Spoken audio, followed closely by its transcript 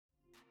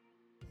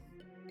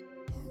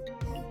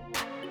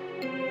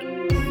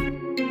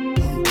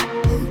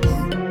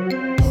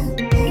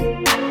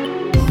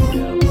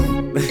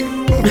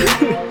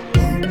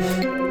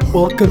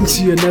Welcome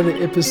to another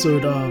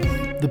episode of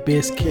the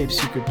Best Kept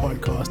Secret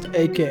Podcast,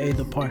 aka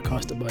the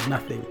podcast about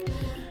nothing.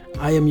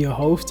 I am your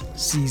host,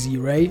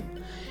 CZ Ray,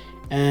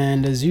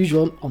 and as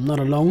usual, I'm not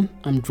alone.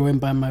 I'm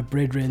joined by my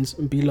brethren,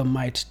 Mbilo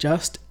Might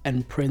Just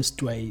and Prince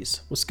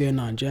Dways. What's going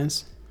on,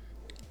 gents?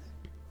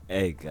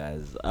 Hey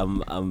guys,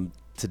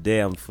 today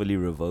I'm fully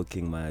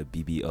revoking my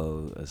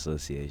BBO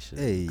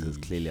association because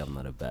clearly I'm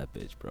not a bad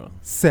bitch, bro.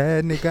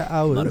 Sad nigga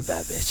hours. I'm not a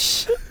bad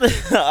bitch.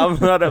 I'm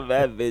not a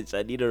bad bitch.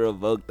 I need to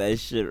revoke that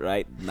shit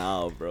right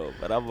now, bro.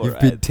 But I'm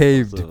alright. You've been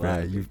tamed, bro.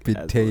 You've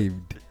been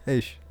tamed.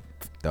 Hey,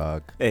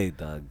 dog. Hey,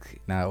 dog.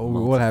 Now we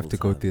all have to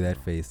go through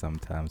that phase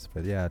sometimes,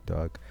 but yeah,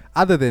 dog.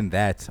 Other than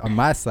that, on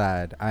my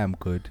side, I am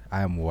good.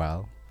 I am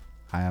well.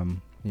 I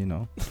am,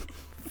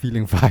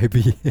 feeling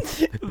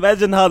vibey.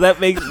 Imagine how that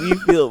makes me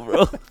feel,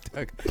 bro.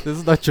 Dog, this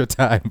is not your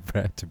time,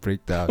 bro, to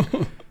break down.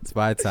 It's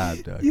my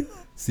time, dog.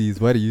 Cease,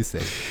 what do you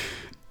say?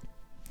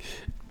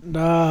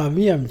 Nah,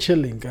 me, I'm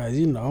chilling, guys.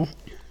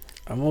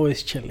 I'm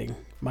always chilling,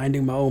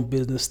 minding my own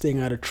business,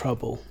 staying out of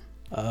trouble.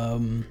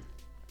 But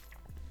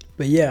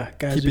yeah,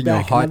 guys, Keeping we're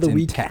back your heart another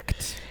week.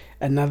 intact.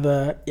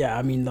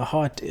 The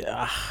heart,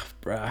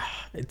 bruh,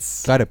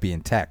 it's gotta be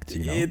intact,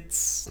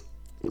 It's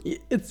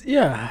it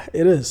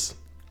is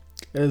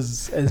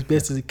as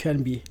best as it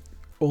can be,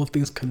 all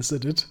things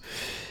considered.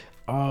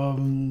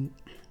 I'm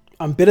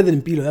better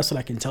than Bilo. That's what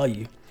I can tell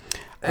you.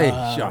 Hey,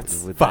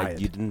 shots fired. fired.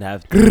 You didn't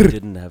have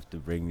to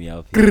bring me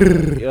up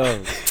here.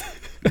 Yo,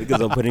 because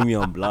I'm putting me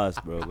on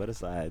blast, bro. But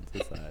aside.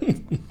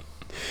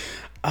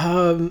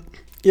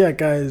 Yeah,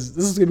 guys,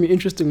 this is gonna be an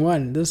interesting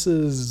one. This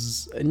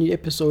is a new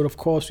episode. Of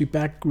course, we're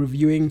back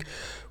reviewing.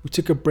 We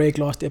took a break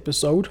last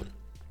episode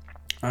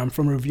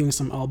from reviewing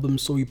some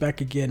albums, so we're back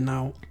again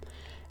now.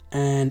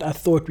 And I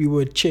thought we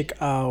would check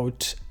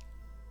out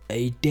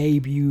a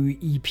debut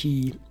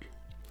EP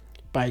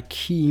by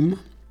Keeme.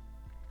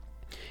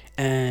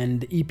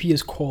 And the EP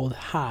is called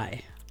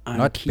Hi. I'm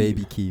Not Keeme.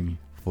 Baby Keeme,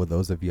 for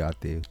those of you out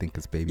there who think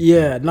it's Baby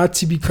Yeah, Keeme. not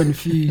to be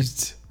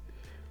confused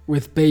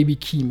with Baby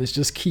Keeme. It's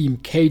just Keeme,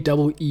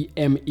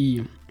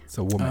 K-E-E-M-E. It's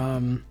a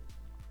woman.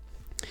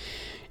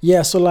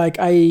 So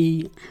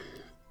I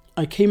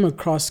came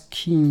across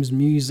Keeme's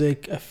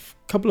music a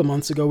couple of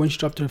months ago when she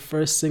dropped her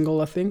first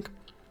single, I think.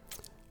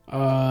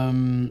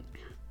 And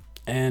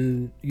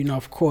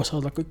of course I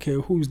was like, okay,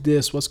 who's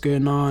this? What's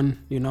going on?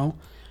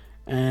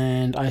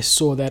 And I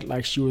saw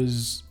that she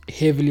was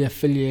heavily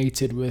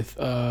affiliated with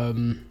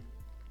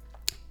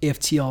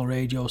FTL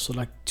Radio, so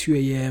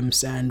 2am,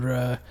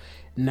 Sandra,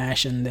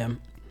 Nash and them.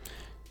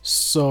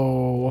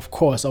 So of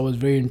course I was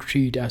very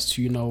intrigued as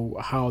to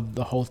how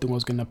the whole thing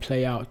was going to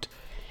play out.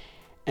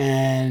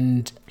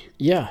 And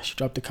yeah, she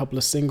dropped a couple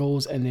of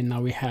singles, and then now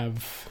we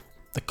have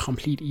the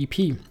complete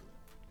EP.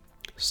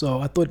 So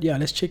I thought,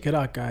 let's check it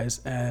out, guys.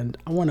 And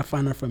I want to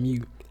find out from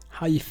you,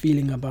 how you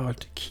feeling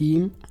about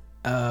Keeme?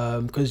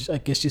 Because I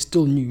guess you're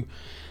still new,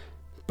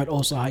 but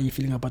also how you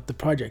feeling about the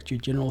project,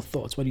 your general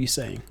thoughts. What are you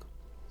saying?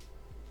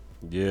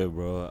 Yeah,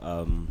 bro.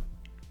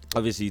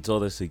 Obviously you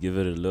told us to give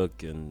it a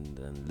look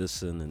and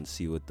listen and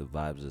see what the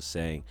vibes are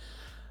saying.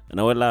 And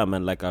I won't lie,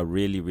 man, I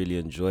really, really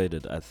enjoyed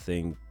it. I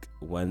think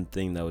one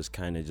thing that was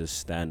kind of just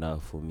stand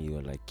out for me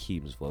were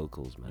Keeme's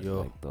vocals, man.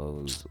 Yo.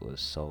 Those were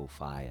so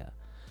fire.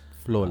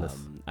 Flawless.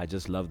 I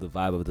just love the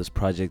vibe of this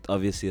project.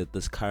 Obviously at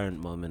this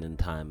current moment in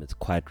time it's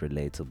quite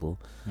relatable,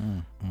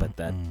 but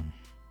that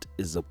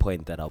is a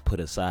point that I'll put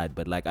aside.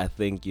 But I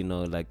think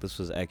this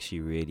was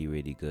actually really,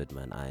 really good,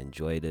 man. I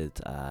enjoyed it.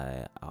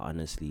 I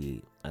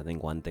honestly, I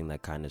think one thing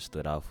that kind of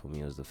stood out for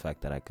me was the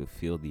fact that I could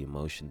feel the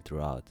emotion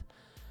throughout.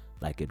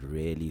 It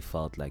really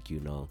felt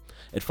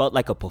it felt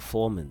like a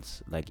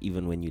performance.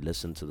 Even when you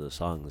listen to the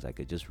songs,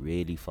 it just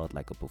really felt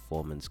like a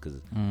performance,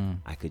 because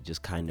I could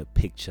just kind of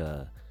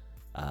picture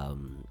I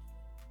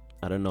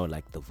don't know,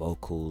 the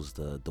vocals,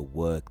 the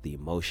work, the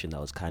emotion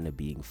that was kind of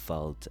being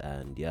felt.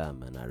 And yeah,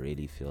 man, I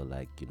really feel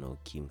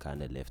Keeme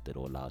kind of left it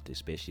all out,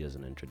 especially as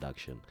an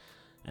introduction,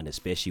 and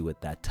especially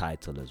with that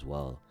title as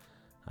well.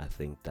 I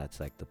think that's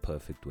the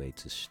perfect way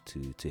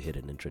to hit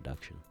an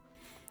introduction.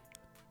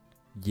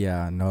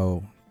 Yeah,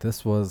 no,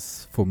 this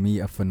was for me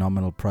a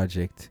phenomenal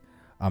project.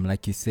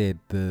 Like you said,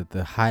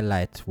 the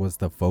highlight was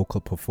the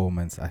vocal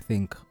performance. I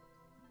think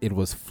it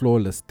was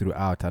flawless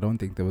throughout. I don't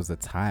think there was a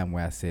time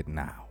where I said,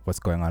 nah, what's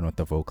going on with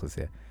the vocals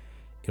here?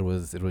 It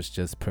was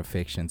just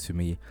perfection to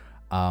me.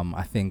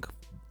 I think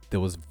there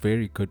was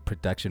very good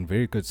production,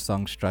 very good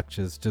song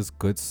structures, just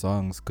good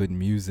songs, good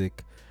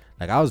music.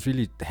 I was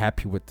really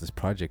happy with this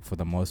project for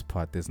the most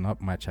part. There's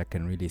not much I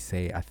can really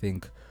say. I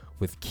think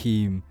with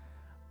Keeme,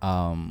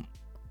 I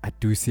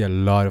do see a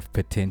lot of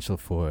potential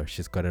for her.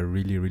 She's got a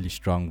really, really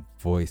strong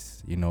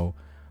voice,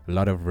 a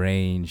lot of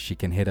range. She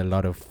can hit a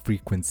lot of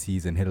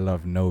frequencies and hit a lot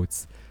of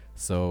notes.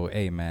 So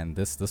hey man,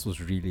 this was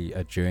really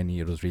a journey.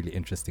 It was really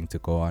interesting to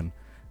go on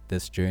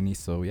this journey.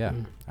 So yeah,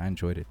 I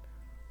enjoyed it.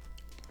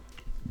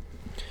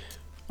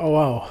 Oh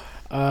wow.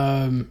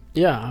 I'm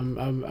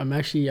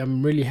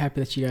really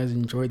happy that you guys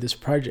enjoyed this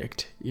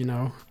project,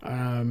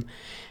 and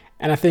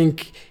I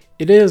think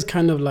it is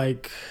kind of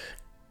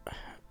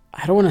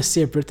I don't want to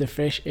say a breath of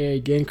fresh air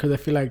again, because I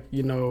feel like,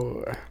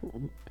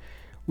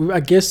 I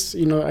guess,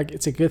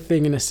 it's a good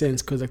thing in a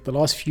sense, because like the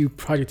last few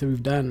projects that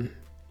we've done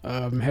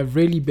have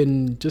really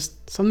been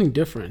just something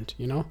different,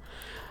 I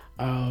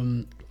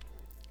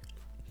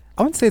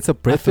wouldn't say it's a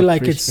breath feel of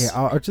like fresh air.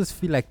 I just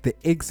feel like the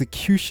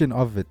execution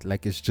of it,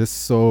 like, is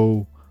just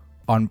so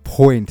on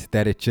point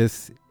that it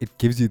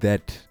gives you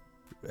that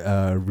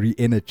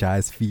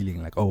re-energized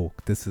feeling, like, oh,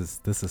 this is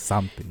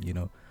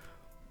something,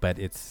 but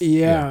it's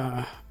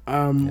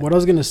what I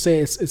was gonna say,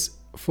 it's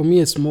for me,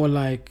 it's more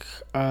like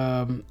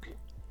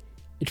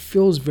it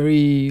feels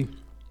very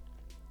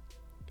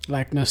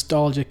like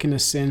nostalgic in a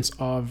sense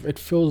of, it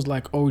feels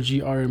like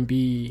OG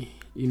R&B,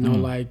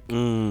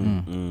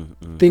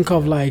 think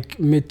of like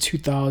mid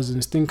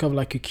 2000s, think of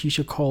like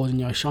Keisha Cole and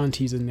your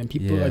Ashantis, and then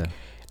people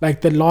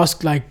like the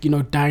last, like,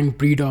 dying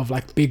breed of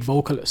like big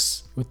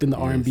vocalists within the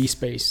R&B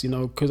space,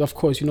 because of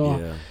course,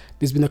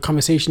 there's been a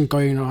conversation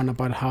going on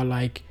about how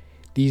like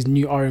these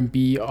new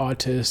R&B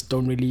artists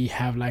don't really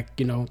have like,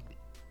 the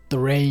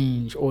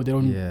range, or they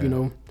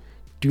don't,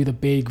 do the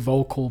big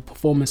vocal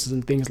performances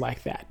and things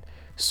like that.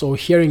 So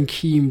hearing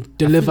Keeme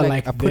deliver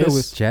like I put it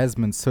with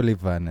Jasmine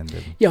Sullivan, and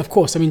then of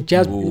course, I mean,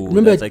 Jasmine.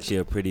 Remember, that's actually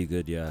a pretty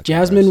good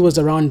Jasmine was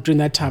around during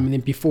that time, and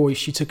then before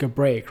she took a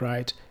break,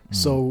 right?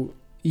 So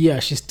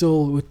she's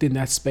still within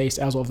that space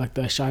as of like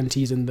the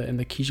Ashantis and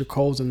the Keisha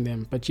Coles and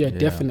them. But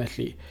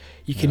definitely,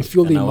 you can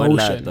feel the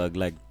emotion. Dog,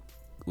 like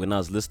when I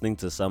was listening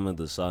to some of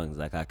the songs,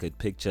 like I could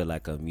picture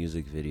like a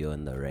music video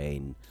in the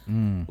rain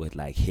with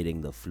like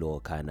hitting the floor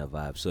kind of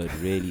vibe. So it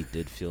really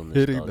did feel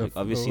nostalgic.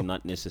 Obviously,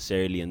 not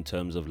necessarily in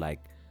terms of like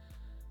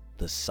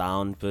the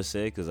sound per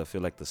se, because I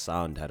feel like the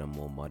sound had a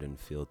more modern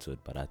feel to it,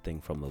 but I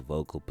think from a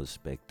vocal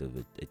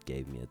perspective it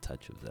gave me a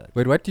touch of that.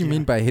 Wait, what do you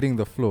mean by hitting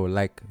the floor?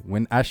 Like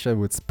when Asha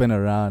would spin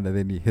around and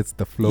then he hits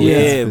the floor?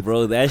 Yeah,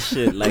 bro, that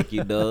shit, like,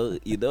 when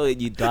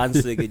you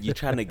dancing and you're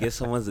trying to get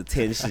someone's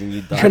attention,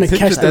 you trying to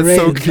catch the rain,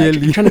 so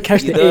clearly. Like, trying to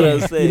catch the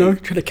air,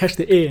 trying to catch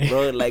the air,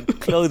 bro, like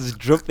clothes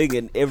dripping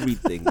and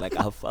everything. Like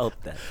I felt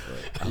that,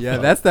 bro.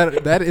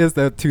 That is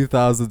the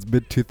 2000s,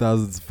 mid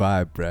 2000s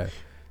vibe, bro.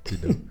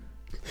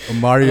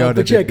 Mario,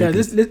 but yeah,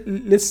 guys,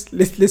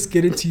 let's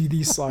get into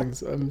these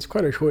songs. It's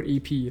quite a short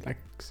EP, like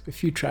a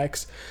few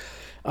tracks.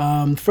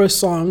 First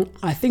song,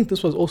 I think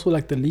this was also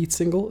like the lead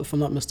single, if I'm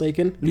not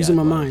mistaken. Losing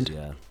My Mind.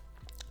 Yeah.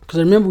 Because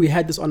I remember we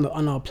had this on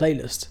our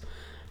playlist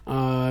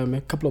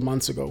a couple of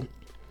months ago.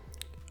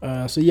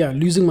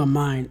 Losing My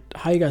Mind.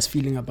 How are you guys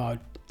feeling about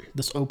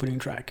this opening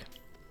track?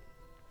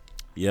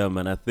 Yeah,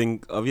 man. I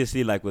think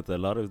obviously, like with a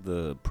lot of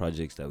the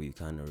projects that we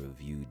kind of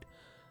reviewed,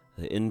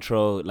 the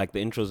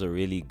intros are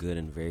really good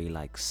and very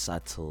like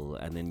subtle,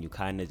 and then you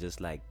kind of just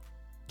like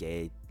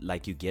get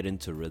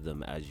into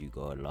rhythm as you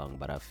go along.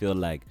 But I feel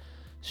like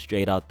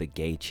straight out the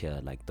gate here,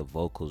 like the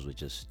vocals were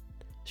just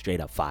straight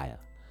up fire.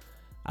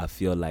 I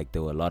feel like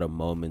there were a lot of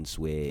moments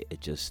where it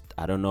just,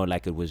 I don't know,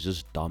 like it was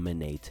just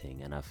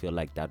dominating, and I feel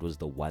like that was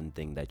the one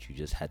thing that you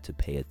just had to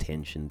pay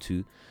attention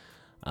to.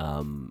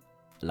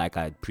 Like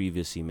I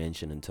previously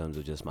mentioned, in terms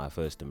of just my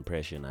first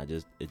impression,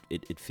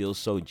 it feels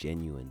so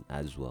genuine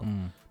as well.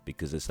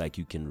 Because it's like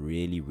you can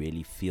really,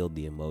 really feel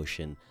the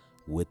emotion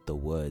with the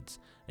words.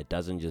 It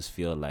doesn't just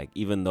feel like,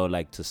 even though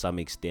like to some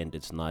extent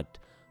it's not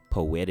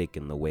poetic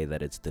in the way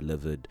that it's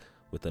delivered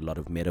with a lot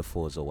of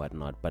metaphors or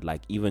whatnot, but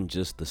like even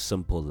just the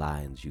simple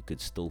lines, you could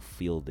still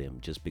feel them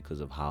just because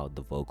of how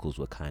the vocals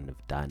were kind of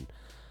done.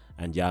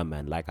 And yeah,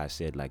 man, like I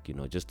said, like,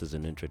 just as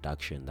an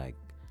introduction, like,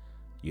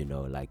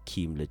 like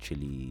Keeme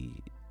literally,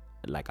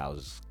 like I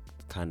was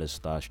kind of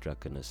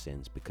starstruck in a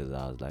sense, because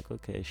I was like,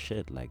 okay,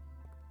 shit, like,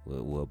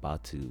 we're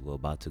about to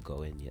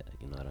go in, you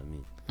know what I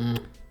mean?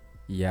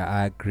 Yeah,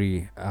 I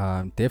agree.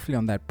 Definitely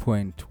on that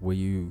point where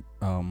you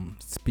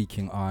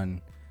speaking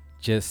on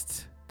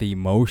just the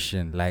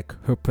emotion, like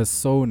her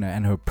persona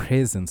and her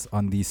presence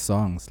on these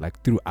songs, like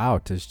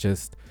throughout,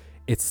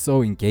 it's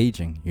so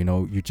engaging.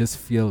 You just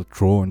feel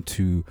drawn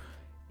to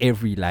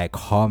every like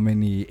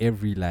harmony,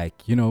 every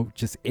like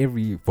just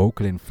every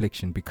vocal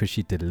inflection, because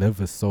she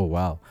delivers so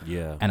well.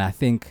 Yeah, and I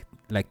think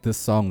like this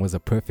song was a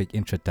perfect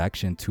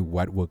introduction to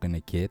what we're gonna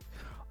get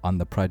on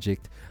the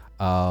project.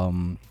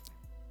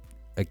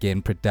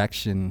 Again,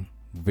 production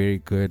very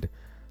good.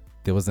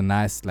 There was a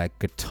nice like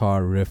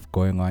guitar riff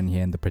going on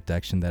here in the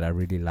production that I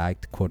really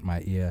liked, caught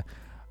my ear.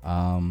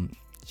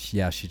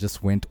 She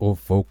just went off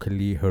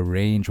vocally. Her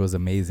range was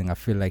amazing. I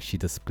feel like she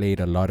displayed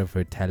a lot of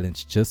her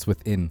talents just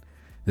within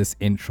this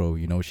intro.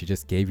 She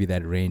just gave you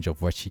that range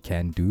of what she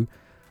can do.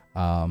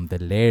 The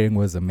layering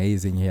was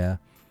amazing here.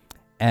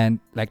 And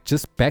like,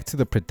 just back to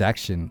the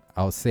production,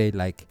 I'll say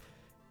like,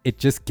 it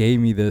just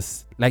gave me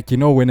this, like,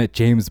 when a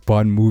James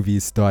Bond movie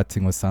is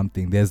starting or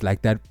something, there's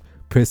like that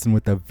person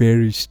with a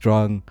very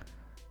strong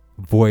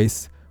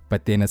voice,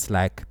 but then it's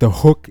like the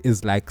hook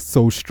is like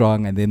so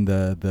strong, and then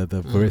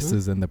the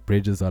verses and the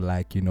bridges are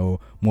like, you know,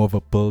 more of a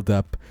build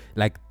up.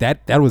 Like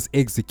that was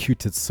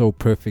executed so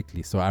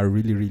perfectly. So I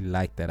really, really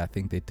like that. I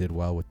think they did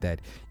well with that,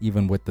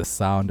 even with the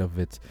sound of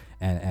it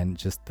and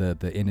just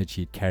the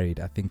energy it carried.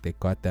 I think they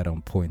got that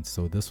on point.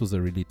 So this was a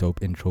really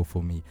dope intro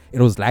for me.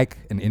 It was like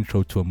an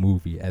intro to a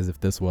movie, as if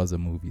this was a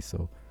movie.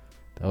 So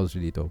that was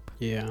really dope.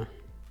 Yeah,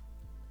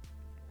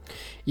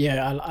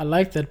 I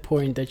like that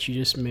point that you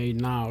just made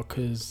now,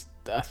 because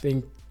I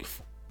think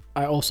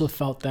I also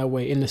felt that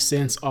way, in the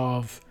sense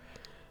of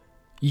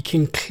you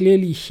can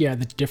clearly hear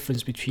the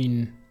difference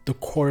between the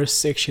chorus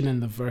section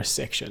and the verse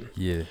section.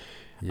 Yeah.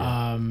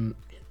 You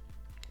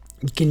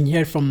can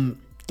hear it from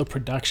the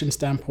production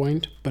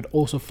standpoint, but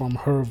also from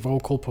her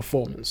vocal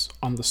performance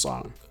on the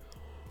song,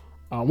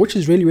 which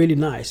is really, really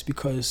nice,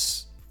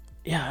 because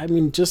I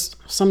mean, just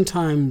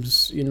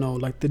sometimes, you know,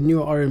 like the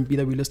new R&B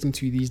that we're listening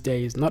to these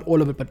days, not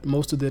all of it, but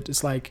most of it,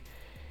 it's like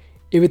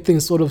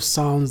everything sort of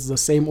sounds the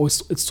same, or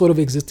it's sort of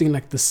existing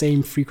like the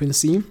same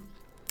frequency,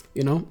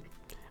 you know.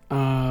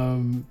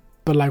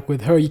 But like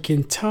with her, you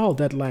can tell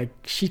that like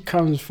she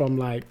comes from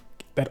like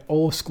that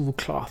old school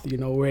cloth, you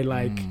know, where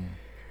like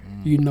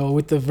you know,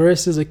 with the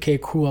verses, okay,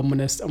 cool, I'm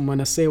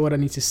gonna say what I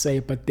need to say,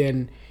 but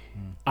then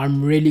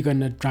I'm really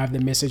gonna drive the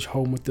message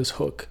home with this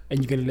hook, and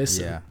you're gonna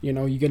listen. You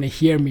know, you're gonna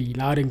hear me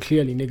loud and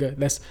clearly, nigga.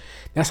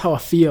 That's how I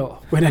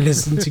feel when I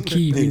listen to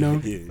Keeme, you know.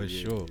 For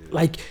sure.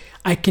 Like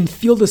I can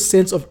feel the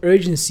sense of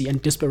urgency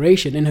and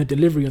desperation in her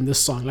delivery on this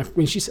song. Like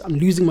when she's, I'm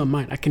losing my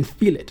mind, I can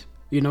feel it.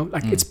 You know,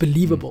 like it's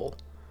believable.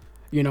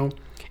 You know,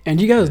 and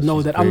you guys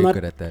know that I'm not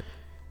good at that.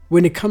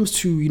 When it comes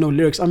to, you know,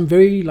 lyrics. I'm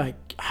very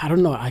like, I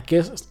don't know. I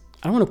guess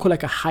I don't want to call it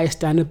like a high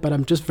standard, but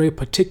I'm just very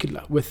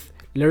particular with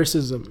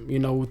lyricism, you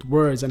know, with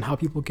words and how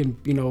people can,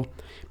 you know,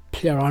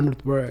 play around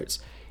with words.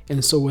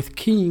 And so with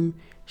Keeme,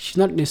 she's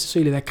not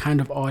necessarily that kind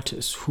of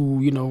artist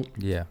who, you know,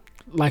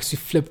 likes to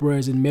flip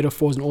words and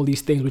metaphors and all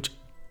these things, which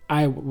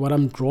what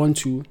I'm drawn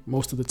to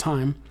most of the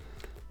time.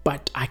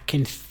 But I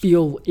can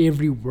feel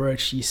every word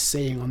she's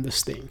saying on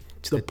this thing,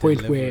 to the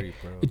point where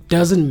it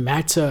doesn't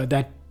matter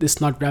that it's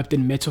not wrapped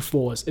in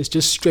metaphors. It's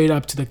just straight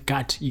up to the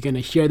gut. You're gonna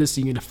hear this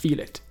and you're gonna feel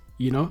it.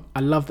 You know, I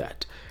love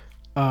that.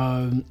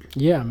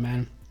 Yeah,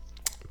 man.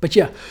 But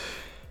yeah,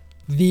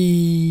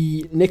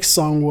 the next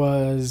song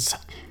was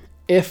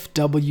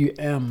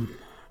FWM.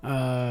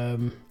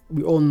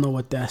 We all know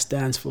what that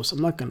stands for, so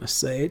I'm not gonna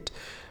say it.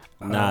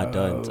 Nah,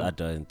 I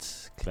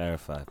don't.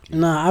 Clarify, please.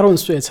 Nah, I don't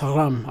swear. It's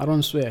haram. I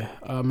don't swear.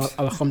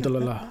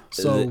 Alhamdulillah.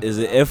 So is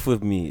it F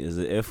with me? Is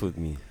it F with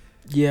me?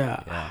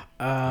 Yeah.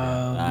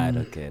 Alright,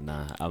 okay.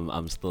 Nah,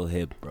 I'm still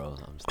hip, bro.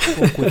 I'm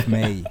still Fuck with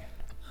me.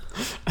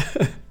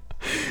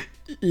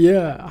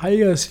 Yeah, how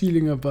you guys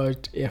feeling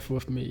about F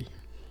with me?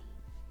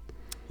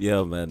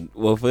 Yeah, man.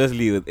 Well,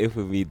 firstly, with F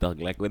with me,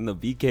 dog, like when the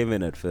beat came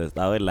in at first,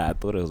 I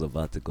thought it was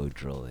about to go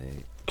drill,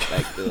 eh?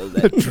 Like there was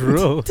that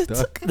drill,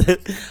 dog.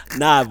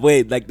 Nah,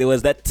 wait, like there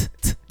was that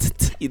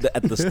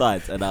at the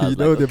start, and I was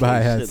like, the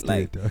okay, shit,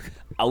 like,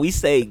 are we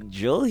saying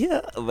drill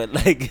here? But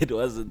like it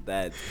wasn't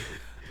that.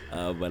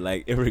 But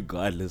like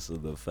regardless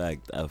of the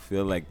fact, I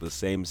feel like the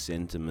same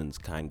sentiments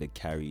kind of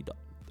carried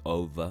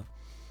over.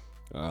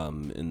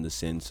 In the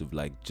sense of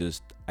like,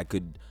 just I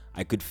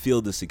could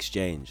feel this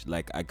exchange.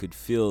 Like I could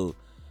feel,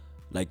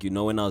 like, you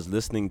know, when I was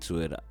listening to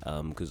it,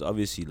 because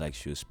obviously like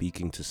she was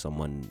speaking to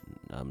someone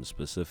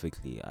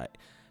specifically. I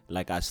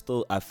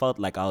felt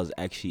like I was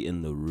actually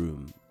in the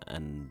room,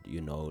 and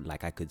you know,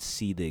 like I could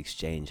see the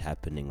exchange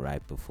happening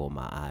right before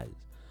my eyes.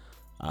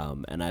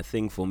 And I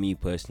think for me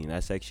personally,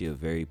 that's actually a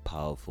very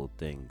powerful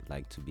thing,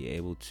 like to be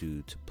able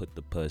to put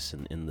the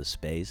person in the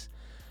space.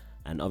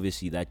 And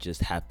obviously that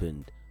just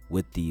happened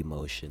with the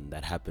emotion,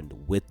 that happened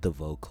with the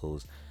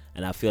vocals.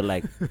 And I feel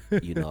like,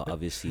 you know,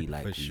 obviously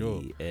like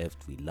we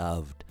effed, we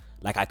loved.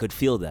 Like I could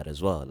feel that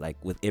as well, like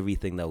with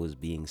everything that was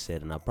being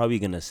said. And I'm probably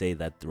going to say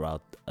that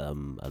throughout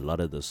a lot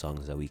of the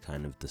songs that we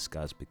kind of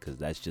discussed, because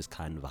that's just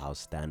kind of how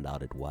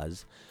standout it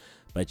was.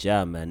 But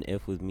yeah, man,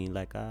 F with me,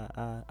 like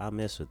I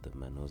mess with them,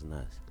 man. It was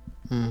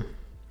nice.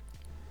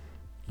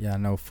 Yeah,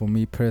 no, for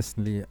me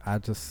personally,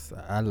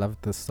 I love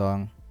this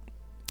song.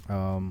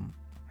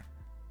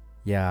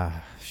 Yeah,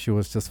 she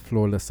was just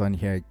flawless on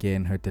here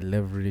again. Her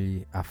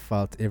delivery, I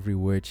felt every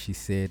word she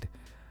said.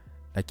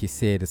 Like you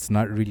said, it's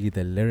not really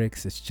the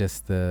lyrics, it's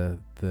just the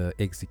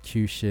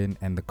execution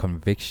and the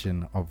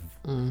conviction of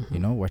you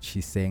know, what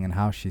she's saying and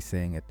how she's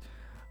saying it.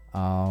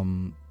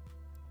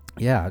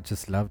 Yeah, I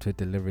just loved her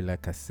delivery.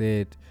 Like I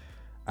said,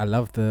 I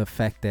love the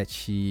fact that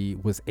she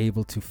was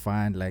able to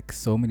find like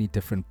so many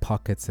different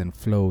pockets and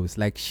flows.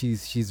 Like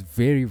she's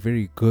very,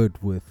 very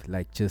good with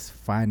like just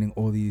finding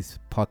all these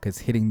pockets,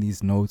 hitting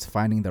these notes,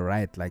 finding the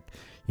right, like,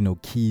 you know,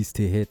 keys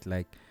to hit.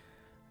 Like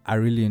I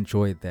really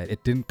enjoyed that.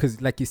 It didn't, because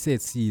like you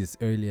said, C's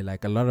earlier,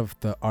 like a lot of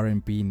the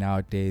R&B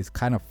nowadays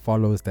kind of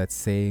follows that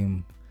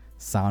same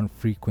sound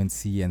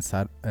frequency, and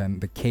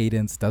the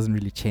cadence doesn't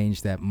really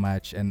change that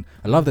much. And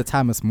a lot of the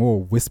time it's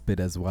more whispered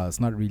as well. It's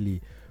not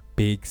really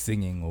big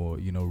singing or,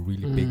 you know,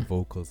 really big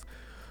vocals.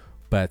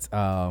 but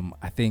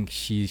I think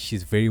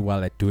she's very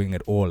well at doing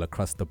it all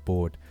across the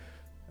board.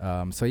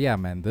 So yeah,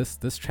 man, this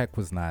track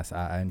was nice.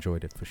 I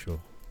enjoyed it for sure.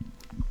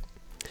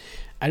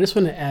 I just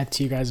want to add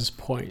to you guys'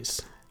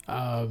 points.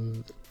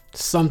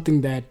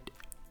 Something that,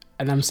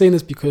 and I'm saying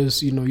this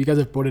because, you know, you guys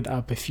have brought it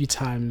up a few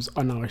times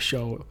on our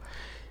show,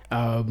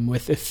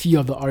 with a few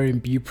of the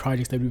R&B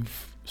projects that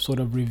we've sort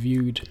of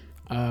reviewed.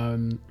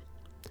 You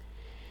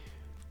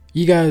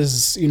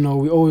guys, you know,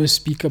 we always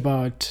speak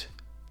about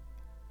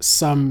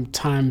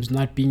sometimes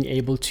not being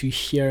able to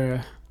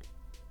hear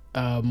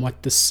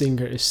what the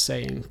singer is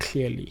saying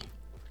clearly.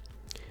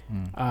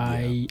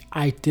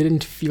 I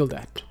didn't feel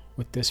that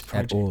with this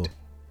project.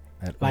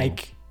 At all.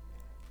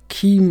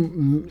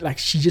 Keeme, like,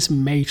 she just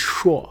made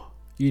sure,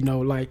 you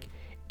know, like,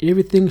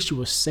 everything she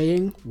was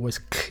saying was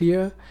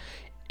clear,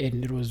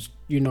 and it was,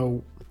 you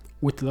know,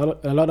 with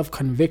a lot of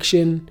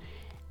conviction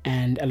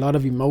and a lot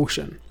of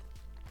emotion,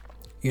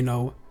 you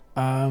know.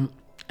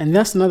 And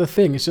that's another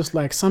thing. It's just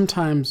like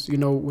sometimes, you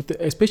know,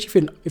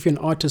 especially if you're an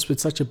artist with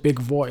such a big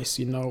voice,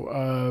 you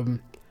know,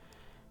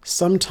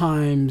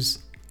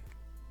 sometimes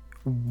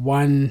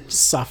one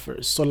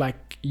suffers. So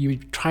like you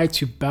try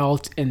to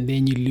belt and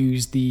then you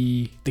lose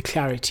the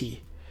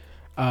clarity,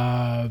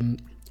 or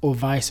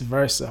vice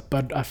versa.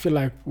 But I feel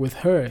like with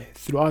her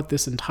throughout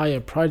this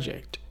entire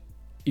project,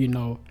 you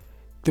know,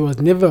 there was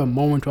never a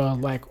moment where I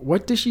was like,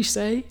 what did she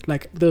say?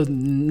 Like, there was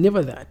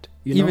never that.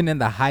 You Even know? in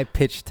the high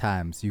pitched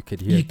times, you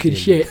could hear. You could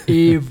hear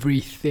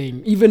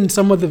everything. Even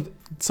some of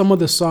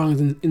the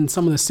songs in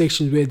some of the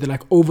sections where they're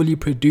like overly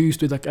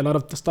produced with like a lot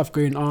of the stuff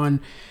going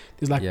on.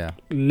 There's like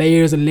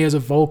layers and layers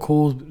of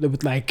vocals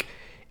with like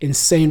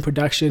insane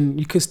production.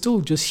 You could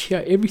still just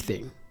hear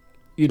everything,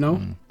 you know.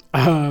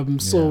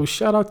 So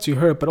shout out to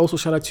her, but also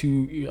shout out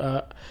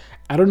to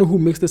I don't know who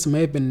mixed this. It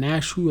may have been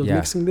Nash who was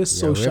mixing this.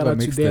 So shout out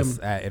to them.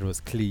 It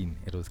was clean.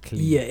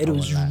 Yeah, it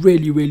was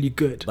really, really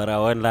good. But I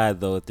won't lie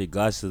though, with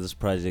regards to this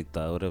project,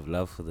 I would have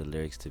loved for the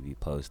lyrics to be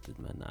posted,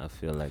 man. I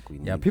feel like we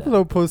need. Yeah, people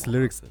don't post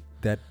lyrics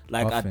that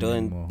like often I don't.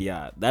 anymore.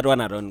 Yeah, that one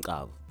I don't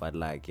have. But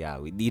like, yeah,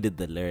 we needed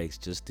the lyrics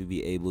just to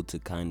be able to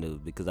kind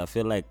of, because I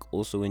feel like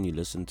also when you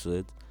listen to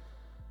it,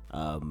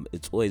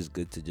 it's always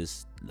good to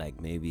just like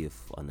maybe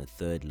if on a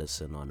third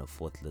listen, on a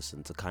fourth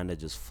listen, to kind of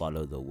just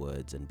follow the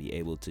words and be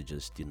able to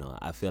just, you know,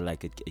 I feel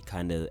like it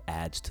kind of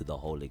adds to the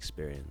whole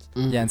experience.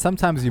 Yeah, and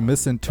sometimes you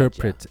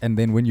misinterpret, and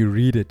then when you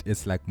read it,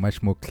 it's like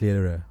much more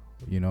clearer,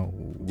 you know,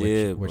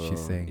 what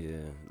she's saying.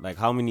 Yeah, like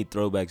how many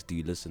throwbacks do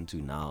you listen to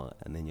now,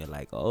 and then you're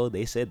like, oh,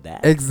 they said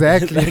that.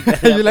 Exactly.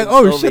 Like, you're like,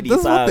 oh so shit,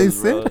 that's what they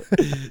said.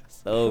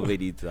 So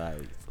many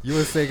times. You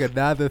were saying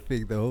another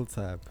thing the whole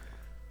time.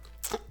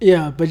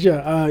 Yeah, but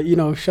yeah, you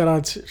know, shout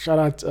out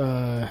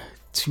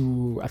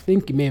to, I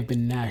think it may have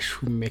been Nash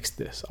who mixed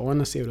this. I want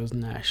to say it was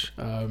Nash.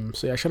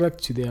 So yeah, shout out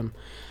to them.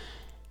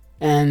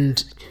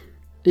 And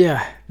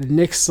yeah, the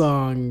next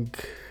song,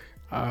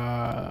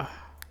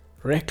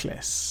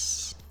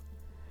 Reckless,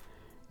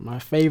 my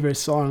favorite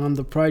song on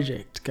the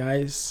project,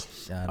 guys.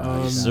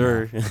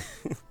 Sir.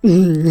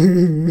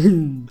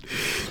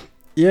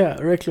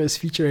 Yeah, Reckless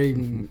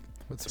featuring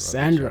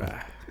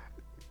Sandra.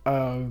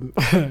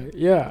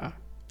 Yeah.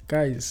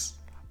 Guys,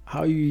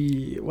 what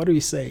are we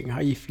saying? How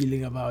are you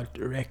feeling about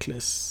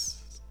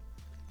Reckless?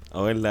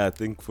 I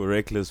think for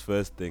Reckless,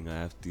 first thing I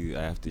have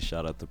to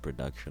shout out the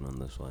production on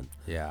this one.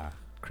 Yeah,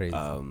 crazy.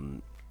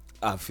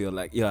 I feel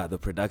like the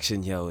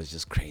production here was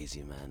just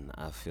crazy, man.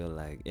 I feel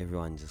like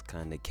everyone just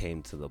kind of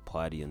came to the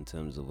party in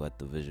terms of what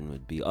the vision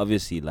would be.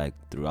 Obviously, like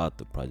throughout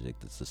the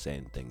project, it's the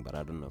same thing, but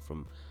I don't know,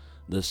 from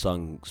this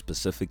song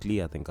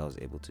specifically, I think I was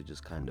able to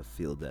just kind of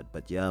feel that.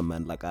 But yeah,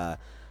 man, like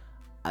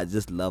I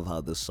just love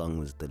how this song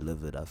was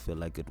delivered. I feel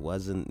like it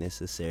wasn't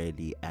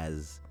necessarily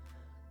as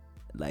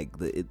like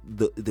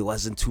there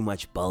wasn't too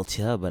much belt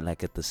here, but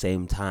like at the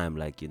same time,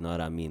 like, you know what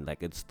I mean,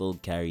 like it still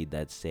carried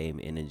that same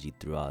energy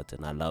throughout.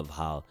 And I love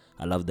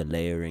the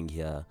layering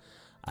here.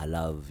 I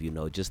love, you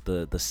know, just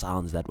the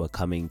sounds that were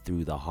coming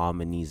through, the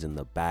harmonies in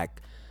the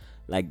back.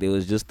 Like there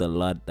was just a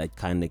lot that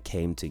kind of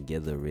came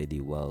together really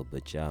well.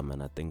 But yeah,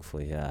 man, I think for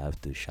here I have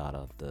to shout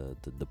out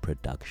the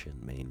production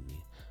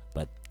mainly.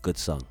 But good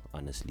song,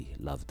 honestly,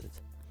 loved it.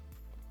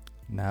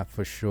 Nah,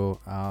 for sure.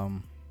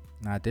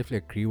 I definitely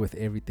agree with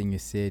everything you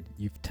said.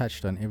 You've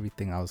touched on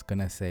everything I was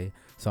gonna say.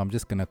 So I'm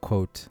just gonna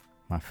quote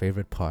my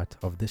favorite part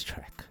of this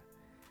track,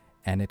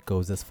 and it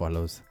goes as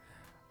follows: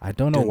 I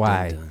don't know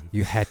why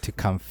you had to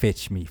come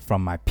fetch me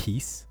from my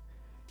peace.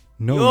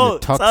 No, you're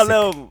toxic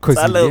because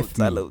you left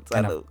me,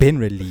 and I've been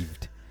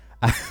relieved.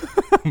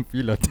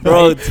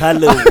 Bro,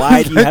 tell him,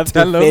 why do you have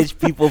to fetch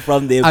people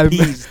from their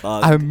peace?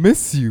 I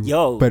miss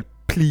you, but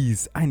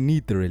please, I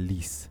need the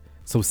release.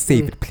 So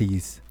save it,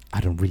 please. I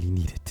don't really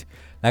need it.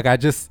 Like,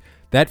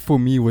 that for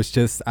me was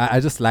just, I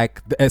just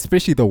like,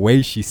 especially the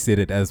way she said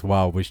it as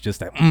well, was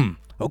just like,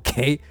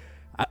 okay.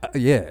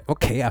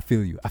 Okay, I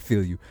feel you.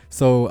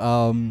 So,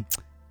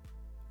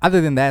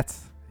 other than that,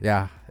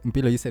 yeah,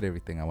 Mpilo, you said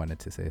everything I wanted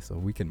to say, so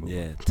we can move on.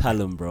 Yeah,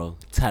 tell him, bro.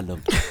 Tell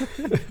him.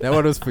 That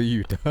one was for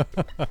you.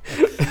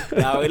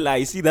 Now, like,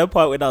 you see that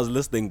part when I was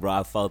listening, bro,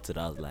 I felt it.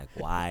 I was like,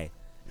 why?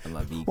 and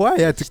my beat. Why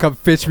you had to come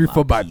fetch me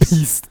for my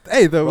piece?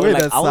 Hey, the Bro, way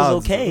like, that I sounds.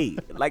 was okay.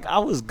 Like I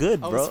was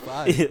good, I bro. was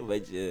fine.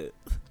 But yeah.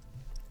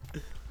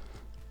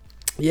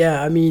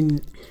 Yeah, I mean,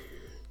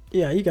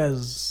 yeah, you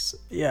guys,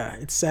 yeah,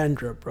 it's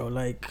Sandra, bro.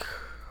 Like,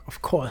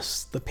 of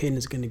course, the pen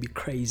is gonna be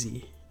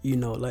crazy,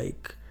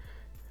 like,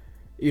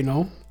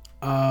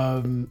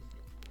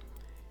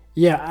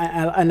 yeah,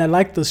 I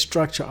like the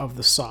structure of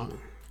the song.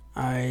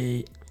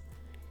 I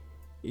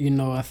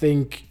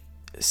think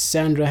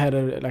Sandra had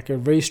a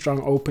very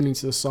strong opening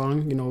to the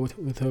song,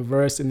 with her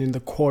verse and then the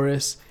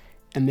chorus,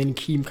 and then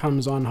Keeme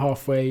comes on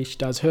halfway. She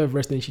does her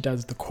verse, and then she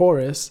does the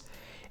chorus,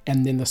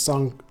 and then the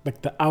song,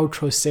 like the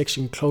outro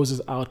section,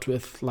 closes out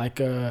with like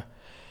a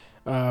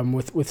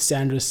with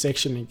Sandra's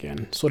section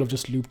again, sort of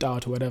just looped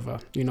out or whatever,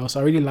 So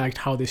I really liked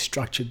how they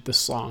structured the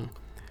song.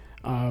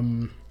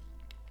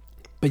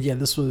 But yeah,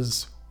 this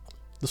was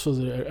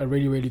a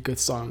really, really good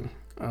song.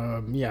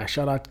 Yeah,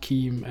 shout out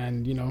Keeme,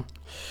 and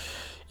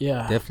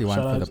yeah, Definitely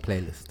one for the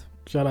playlist.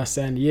 Shout out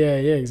Sand. Yeah,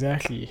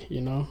 exactly.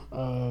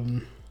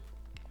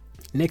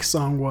 Next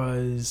song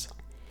was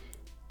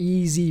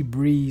Easy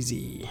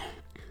Breezy.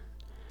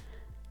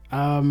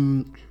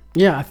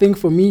 Yeah, I think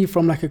for me,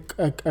 from like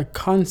a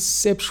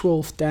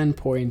conceptual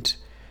standpoint,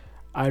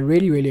 I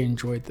really, really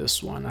enjoyed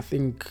this one. I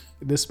think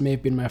this may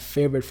have been my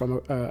favorite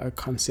from a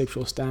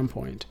conceptual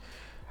standpoint.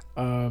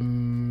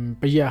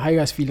 But yeah, how you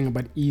guys feeling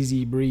about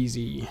Easy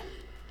Breezy?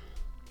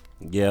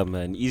 Yeah,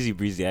 man, Easy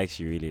Breezy I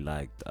actually really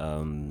liked.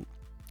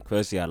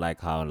 Firstly, I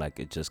like how like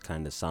it just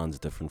kind of sounds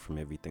different from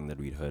everything that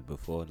we'd heard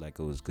before. Like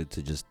it was good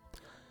to just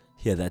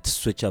hear that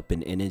switch up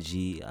in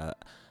energy.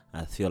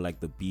 I feel like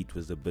the beat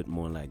was a bit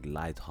more like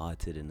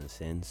light-hearted in a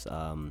sense.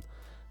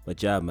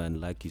 But yeah,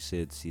 man, like you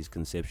said, he's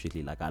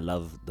conceptually, like I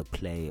love the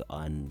play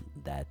on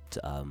that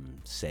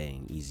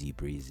saying Easy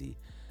Breezy.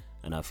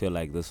 And I feel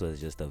like this was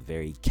just a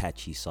very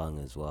catchy song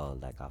as well.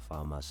 Like I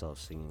found myself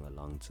singing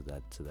along to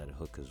that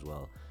hook as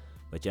well.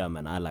 But yeah,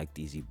 man, I liked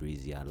Easy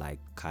Breezy. I like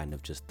kind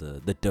of just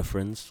the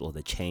difference or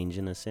the change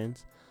in a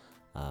sense.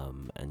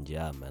 And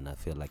yeah, man, I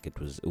feel like it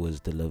was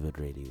delivered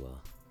really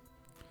well.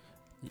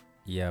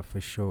 Yeah, for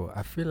sure.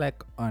 I feel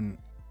like on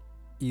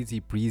Easy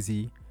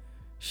Breezy,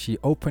 she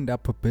opened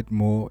up a bit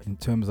more in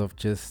terms of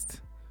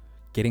just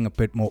getting a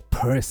bit more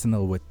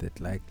personal with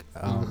it. Like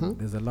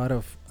there's a lot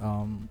of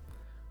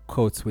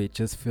quotes where it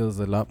just feels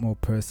a lot more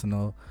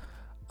personal.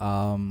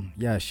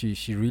 Yeah,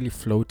 she really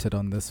floated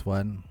on this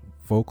one.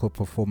 Vocal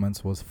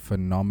performance was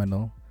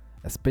phenomenal,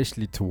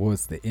 especially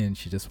towards the end.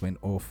 She just went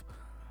off.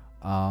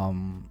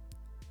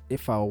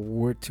 If I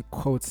were to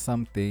quote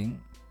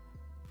something,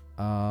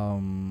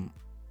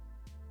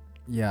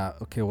 yeah,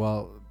 okay,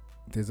 well,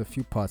 there's a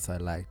few parts I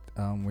liked.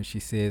 When she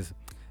says,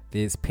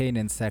 "There's pain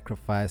and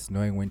sacrifice,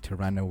 knowing when to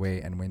run away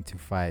and when to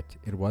fight.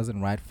 It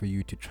wasn't right for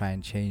you to try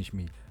and change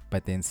me,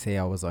 but then say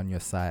I was on your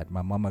side.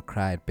 My mama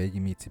cried,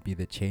 begging me to be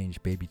the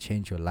change. Baby,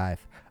 change your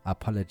life. I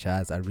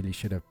apologize. I really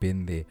should have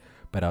been there,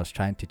 but I was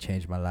trying to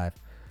change my life."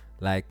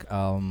 Like,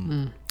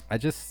 I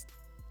just,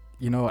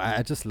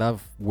 I just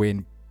love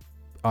when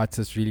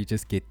artists really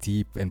just get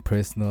deep and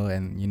personal,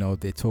 and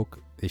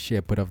they share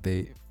a bit of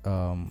their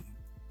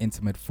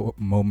intimate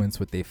moments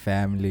with their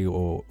family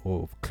or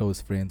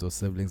close friends or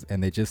siblings,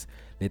 and they just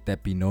let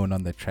that be known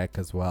on the track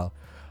as well.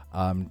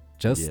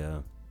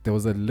 There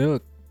was a little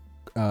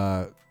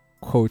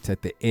quote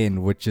at the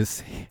end which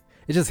it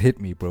just hit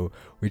me, bro,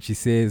 which she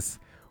says,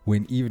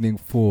 "When evening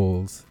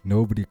falls,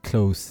 nobody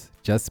close,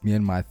 just me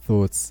and my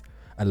thoughts,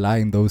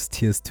 allowing those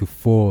tears to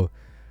fall."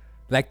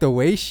 Like the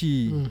way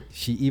she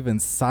even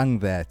sung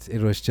that,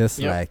 it was just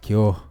like,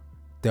 yo,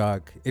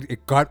 dog,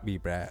 it got me,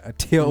 bruh. A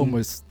tear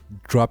almost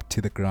dropped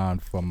to the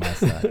ground from my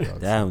side, dog.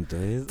 Damn,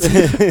 dude.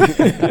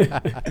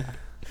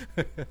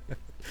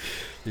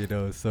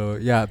 So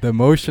yeah, the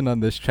emotion on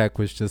this track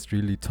was just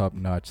really top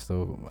notch.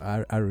 So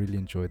I really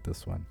enjoyed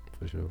this one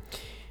for sure.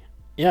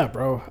 Yeah,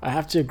 bro, I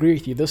have to agree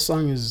with you. This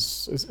song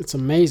it's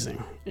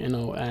amazing,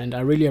 and I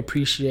really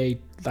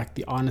appreciate like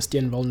the honesty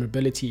and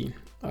vulnerability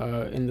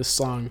in this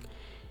song.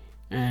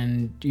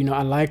 And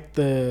I like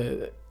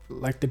the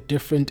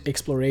different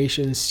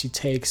explorations she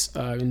takes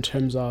in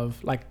terms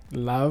of like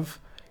love,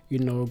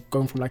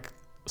 going from like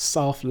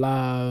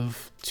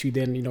self-love to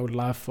then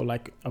love for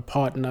like a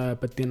partner,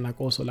 but then like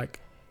also like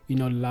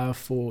love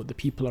for the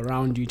people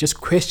around you,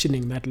 just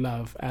questioning that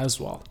love as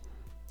well,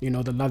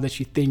 the love that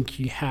you think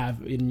you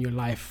have in your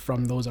life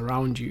from those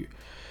around you.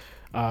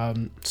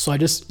 So I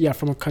just,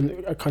 from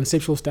a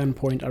conceptual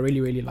standpoint, I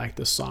really, really like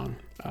this song.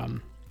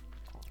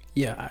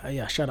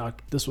 Shout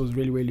out, this was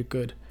really, really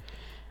good.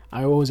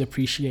 I always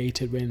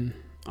appreciate it when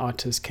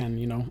artists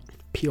can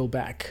peel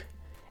back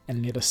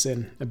and let us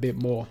in a bit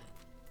more.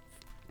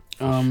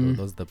 Sure,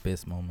 those are the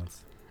best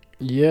moments.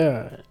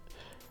 Yeah.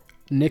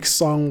 Next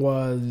song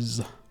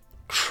was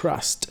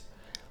Trust,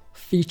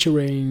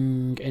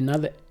 featuring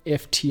another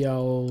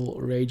FTL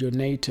Radio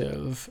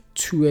native,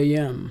 2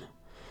 a.m.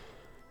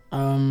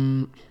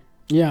 How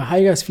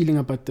you guys feeling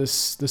about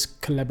this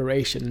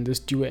collaboration, this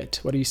duet?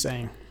 What are you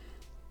saying?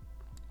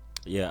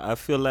 Yeah, I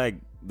feel like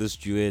this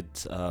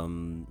duet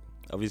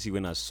obviously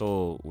when I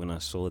saw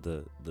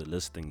the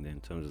listing there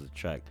in terms of the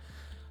track,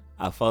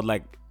 I felt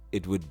like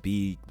it would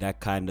be that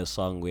kind of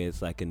song where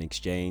it's like an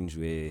exchange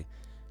where,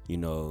 you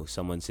know,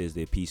 someone says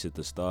their piece at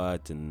the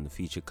start and the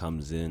feature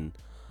comes in.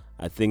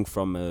 I think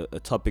from a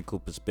topical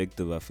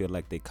perspective, I feel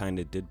like they kind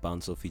of did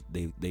bounce off.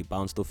 They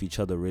bounced off each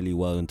other really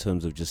well in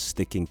terms of just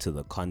sticking to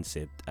the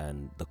concept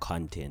and the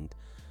content,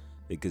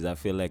 because I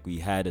feel like we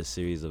had a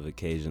series of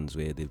occasions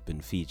where there've been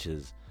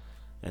features,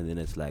 and then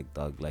it's like,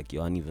 dog, like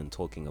you aren't even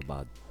talking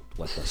about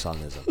what the song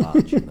is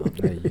about, you know?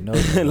 Yeah, you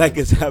know, like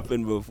it's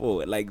happened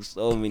before, like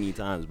so many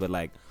times. But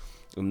like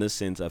in this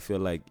sense, I feel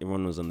like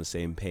everyone was on the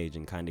same page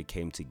and kind of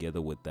came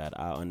together with that.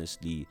 I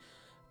honestly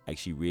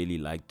actually really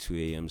like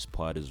 2AM's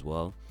part as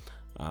well.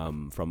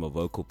 From a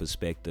vocal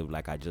perspective,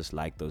 like I just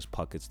like those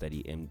pockets that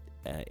he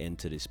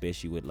entered,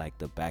 especially with like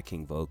the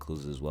backing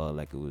vocals as well.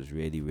 Like it was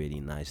really, really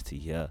nice to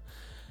hear.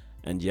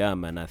 And yeah,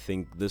 man, I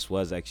think this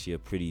was actually a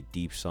pretty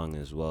deep song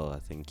as well. I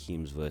think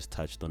Keeme's verse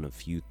touched on a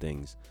few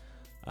things.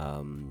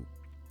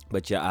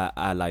 But yeah,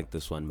 I like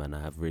this one, man.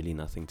 I have really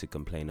nothing to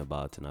complain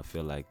about, and I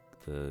feel like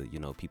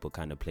people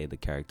kind of played the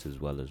characters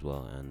well as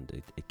well, and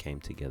it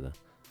came together.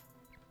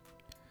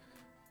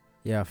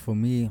 Yeah, for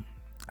me,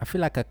 I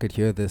feel like I could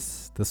hear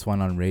this one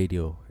on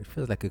radio. It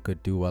feels like it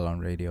could do well on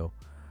radio.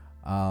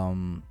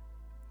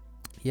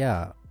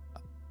 Yeah,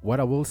 what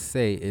I will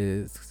say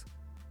is,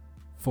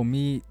 for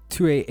me,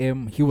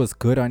 2AM, he was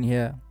good on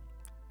here.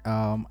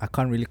 I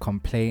can't really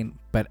complain,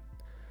 but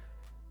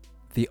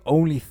the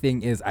only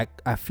thing is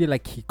I feel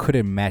like he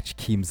couldn't match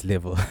Keeme's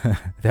level.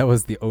 That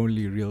was the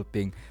only real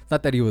thing.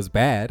 Not that he was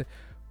bad,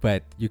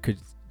 but you could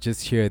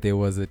just hear there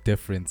was a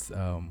difference.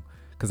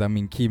 Because I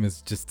mean, Keeme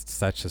is just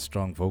such a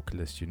strong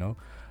vocalist, you know.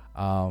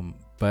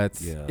 But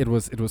yeah.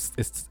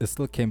 it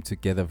still came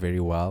together very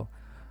well.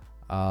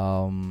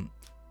 I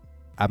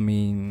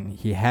mean,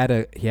 he had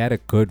a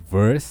good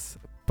verse,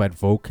 but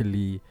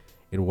vocally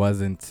it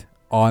wasn't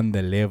on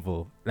the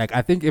level. Like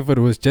I think if it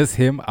was just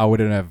him, I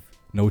wouldn't have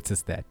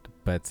noticed that.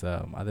 But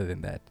other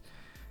than that,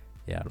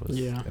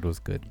 it was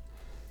good.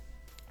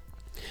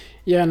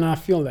 Yeah, no, I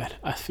feel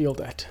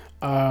that.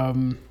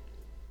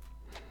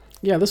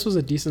 Yeah, this was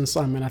a decent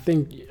song, man. I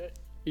think,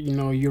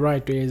 you're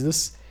right, Reyes.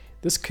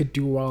 This could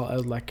do well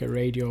as like a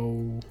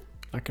radio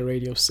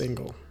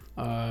single.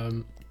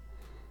 I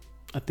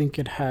think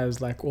it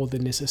has like all the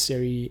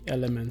necessary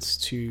elements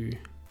to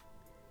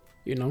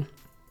get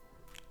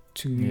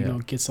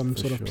some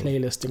sort of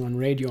playlisting on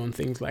radio and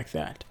things like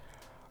that.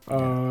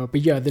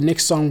 But yeah, the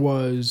next song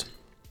was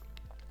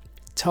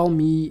 "Tell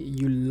Me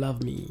You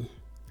Love Me."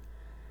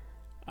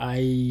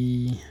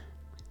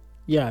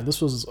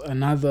 This was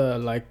another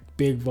like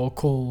big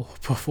vocal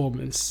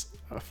performance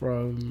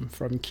from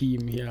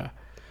Keeme here,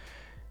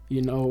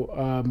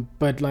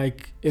 but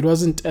like it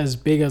wasn't as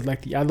big as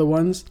like the other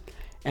ones,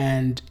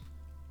 and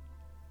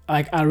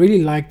like I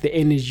really like the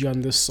energy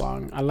on this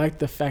song. I like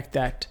the fact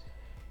that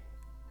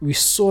we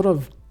sort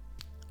of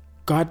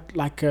got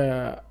like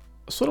a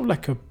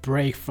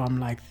break from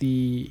like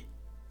the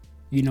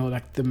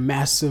like the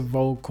massive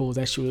vocals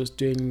that she was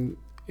doing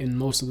in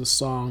most of the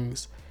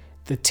songs.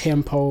 The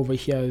tempo over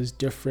here is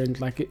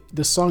different. Like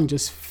the song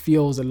just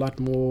feels a lot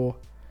more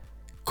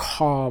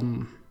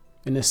calm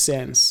in a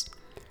sense.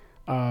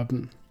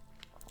 And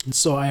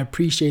so I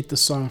appreciate the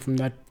song from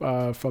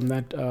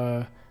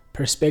that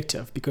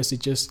perspective, because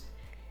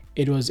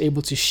it was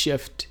able to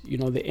shift,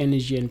 the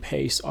energy and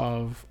pace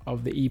of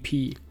the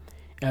EP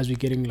as we're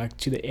getting like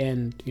to the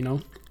end,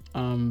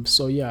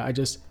 So yeah, I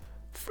just,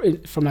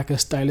 from like a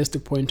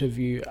stylistic point of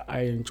view,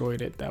 I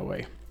enjoyed it that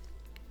way.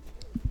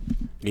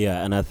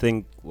 Yeah, and I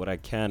think what I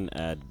can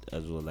add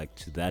as well, like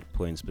to that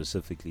point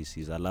specifically,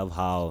 is I love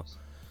how,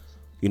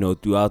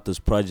 throughout this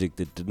project,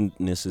 it didn't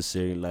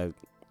necessarily like,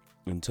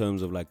 in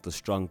terms of like the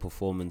strong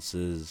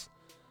performances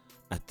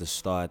at the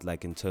start,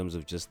 like in terms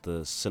of just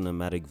the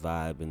cinematic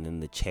vibe, and then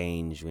the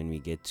change when we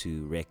get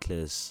to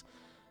Reckless,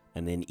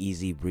 and then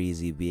Easy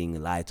Breezy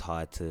being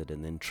lighthearted,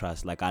 and then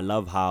Trust. Like I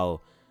love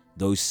how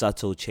those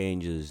subtle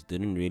changes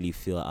didn't really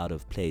feel out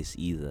of place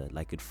either.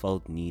 Like it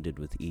felt needed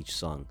with each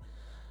song.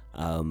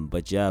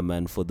 But yeah,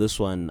 man, for this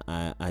one,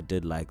 I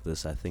did like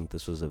this. I think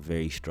this was a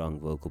very strong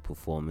vocal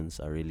performance.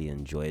 I really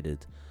enjoyed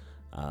it.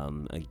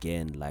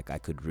 Again, like I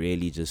could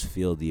really just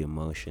feel the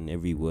emotion.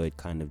 Every word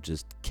kind of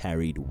just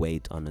carried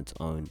weight on its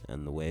own,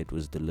 and the way it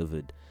was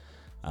delivered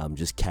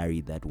just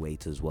carried that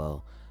weight as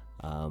well.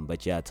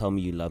 But yeah, Tell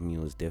Me You Love Me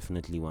was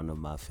definitely one of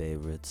my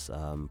favorites.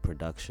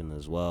 Production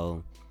as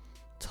well,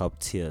 top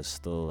tier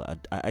still.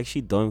 I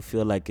actually don't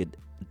feel like it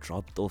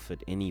dropped off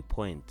at any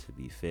point, to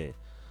be fair.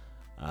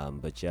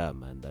 But yeah,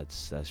 man,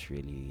 that's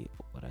really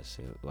what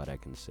I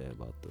can say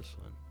about this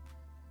one.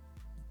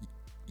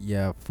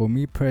 Yeah, for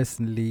me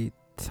personally,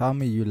 Tell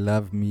Me You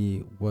Love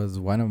Me was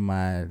one of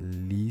my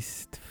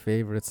least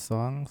favorite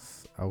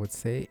songs, I would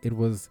say. It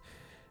was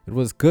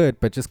good,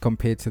 but just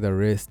compared to the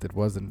rest, it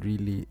wasn't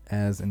really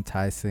as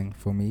enticing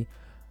for me.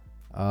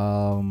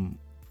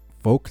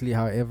 Vocally,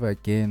 however,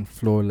 again,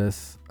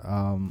 flawless.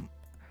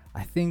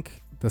 I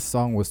think the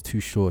song was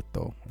too short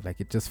though. Like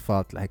it just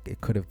felt like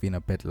it could have been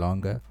a bit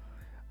longer.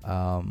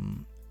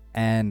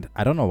 And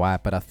I don't know why,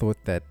 but I thought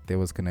that there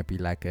was gonna be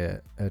like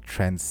a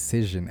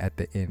transition at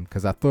the end,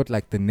 because I thought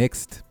like the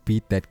next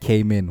beat that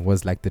came in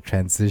was like the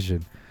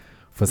transition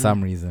for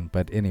some reason.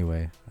 But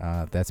anyway,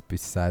 that's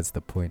besides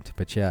the point.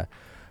 But yeah,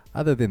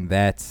 other than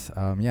that,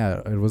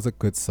 yeah, it was a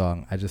good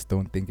song. I just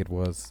don't think it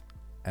was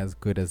as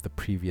good as the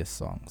previous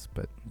songs.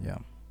 But yeah.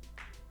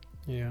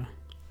 Yeah.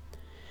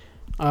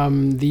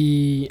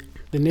 The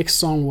next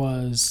song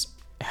was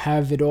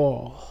Have It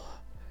All.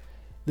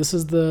 This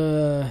is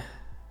the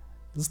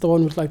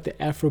one with like the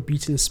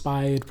Afrobeat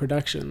inspired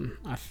production.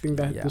 I think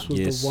that this was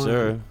the one. Yes,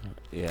 sir.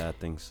 Yeah, I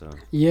think so.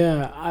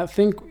 Yeah, I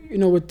think,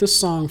 with this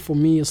song for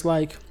me, it's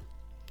like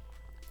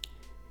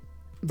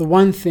the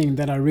one thing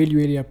that I really,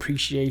 really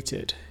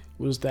appreciated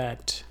was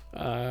that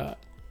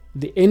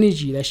the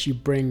energy that she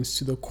brings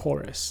to the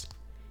chorus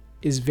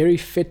is very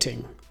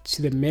fitting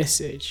to the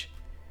message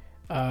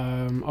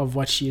of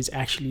what she is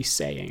actually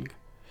saying.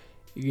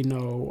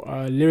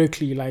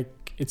 Lyrically, like,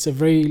 it's a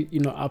very,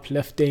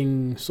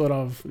 uplifting sort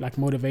of like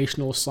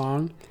motivational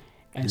song.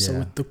 And so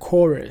with the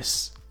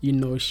chorus,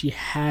 she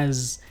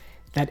has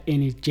that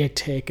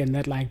energetic and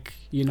that like,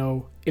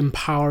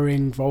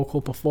 empowering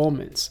vocal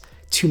performance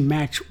to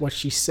match what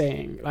she's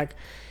saying. Like,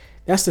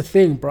 that's the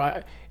thing,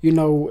 bro.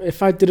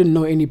 If I didn't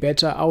know any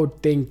better, I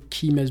would think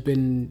Keeme has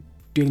been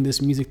doing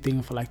this music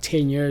thing for like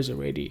 10 years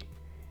already.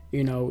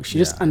 She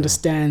just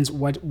understands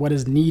what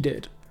is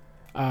needed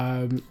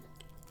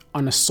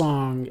on a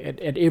song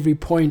at every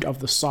point of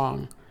the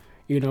song,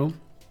 like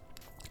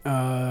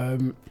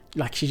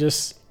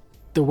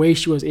the way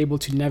she was able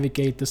to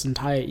navigate this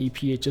entire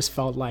EP, it just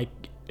felt like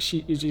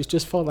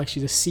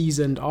she's a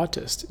seasoned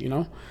artist,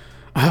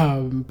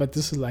 but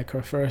this is like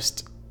her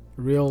first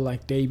real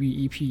like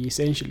debut EP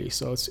essentially,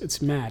 so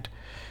it's mad.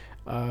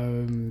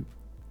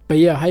 But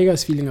yeah, how you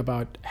guys feeling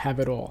about Have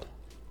It All?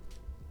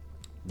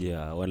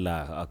 Yeah, well,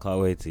 I can't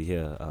wait to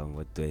hear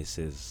what Dwayne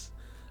says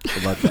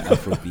about the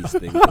Afrobeats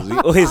thing, because we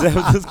always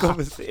have this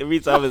conversation. Every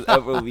time it's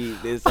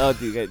Afrobeat, there's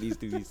something that needs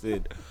to be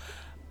said.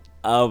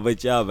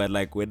 But yeah, man,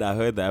 like when I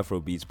heard the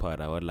Afrobeats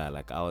part, I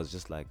was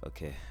just like,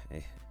 okay,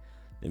 hey,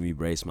 let me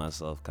brace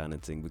myself, kind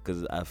of thing,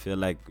 because I feel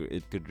like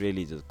it could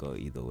really just go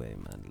either way,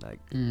 man.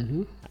 Like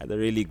either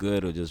really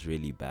good or just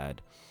really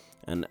bad.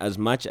 And as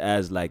much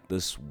as like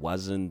this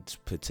wasn't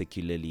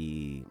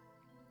particularly,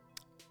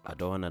 I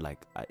don't want to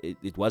like,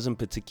 it wasn't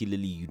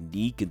particularly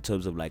unique in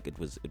terms of like it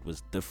was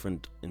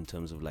different in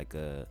terms of like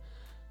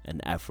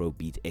an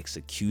Afrobeat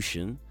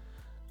execution,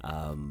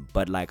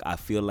 but like I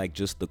feel like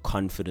just the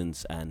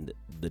confidence and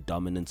the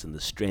dominance and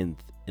the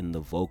strength in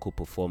the vocal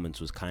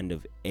performance was kind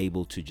of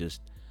able to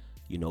just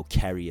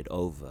carry it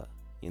over,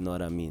 you know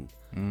what I mean?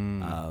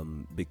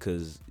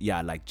 Because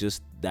yeah, like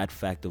just that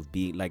fact of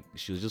being like,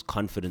 she was just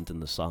confident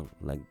in the song,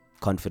 like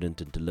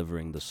confident in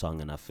delivering the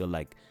song, and I feel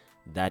like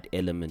that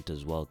element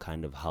as well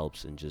kind of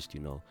helps in just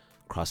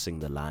crossing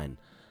the line,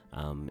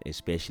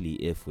 especially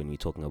if when we're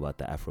talking about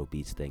the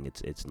Afrobeats thing,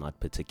 it's not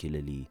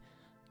particularly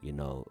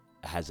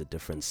has a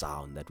different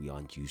sound that we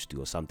aren't used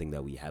to or something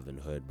that we haven't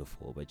heard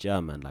before. But yeah,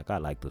 man, like I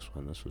like this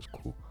one. This was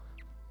cool.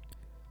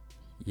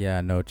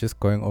 Yeah, no, just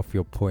going off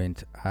your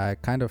point, I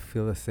kind of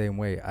feel the same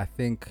way. I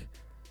think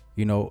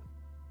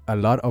a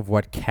lot of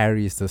what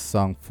carries the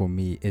song for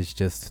me is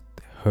just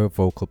her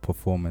vocal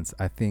performance.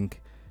 I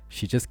think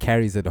she just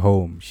carries it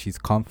home. She's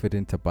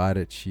confident about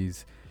it.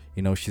 She's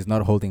she's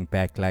not holding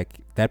back.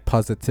 Like that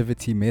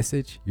positivity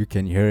message, you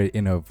can hear it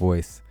in her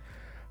voice.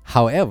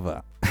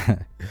 However,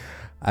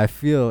 I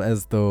feel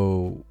as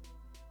though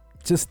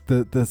just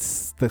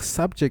the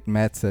subject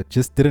matter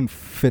just didn't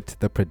fit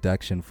the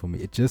production for me.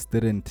 It just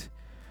didn't,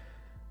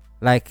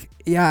 like,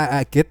 yeah,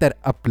 I get that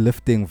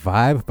uplifting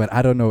vibe, but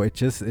I don't know, it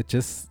just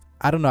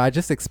I don't know, I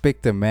just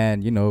expect a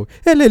man,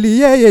 hey Lily,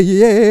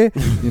 yeah,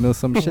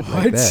 some shit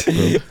like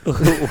that, bro.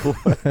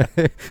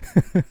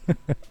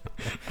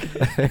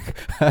 Like,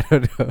 I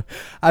don't know.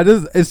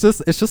 It's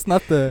just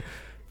not the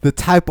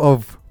type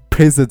of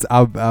presence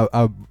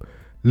I'm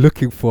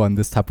looking for on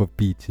this type of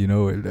beat, I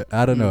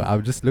don't know.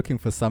 I'm just looking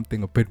for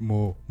something a bit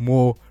more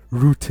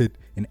rooted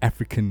in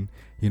African,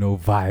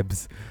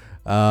 vibes.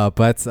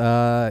 But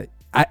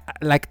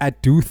I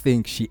do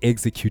think she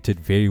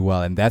executed very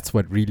well, and that's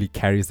what really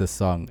carries the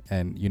song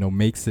and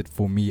makes it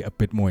for me a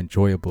bit more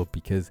enjoyable,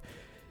 because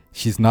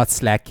she's not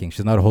slacking,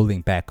 she's not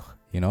holding back,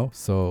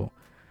 so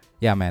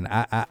yeah, man,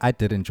 I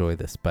did enjoy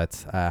this,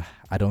 but I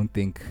don't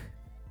think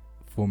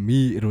for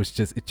me it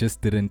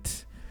just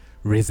didn't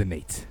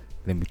resonate.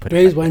 Let me put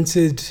it like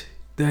wanted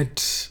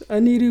that I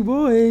need a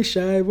boy,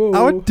 shy boy.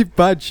 I want to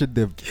bunch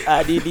them.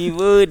 I need a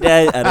boy.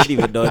 I don't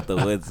even know what the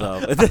words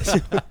are.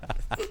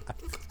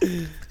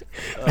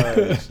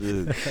 Oh,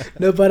 shit.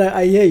 No, but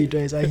I hear you,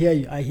 Dres. I hear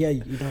you.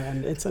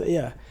 And it's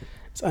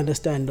it's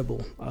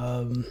understandable.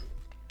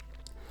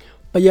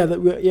 But yeah,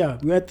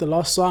 we're at the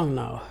last song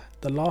now.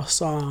 The last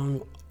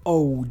song,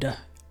 Ode,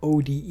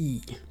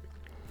 ODE.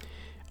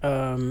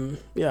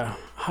 Yeah,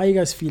 how are you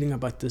guys feeling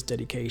about this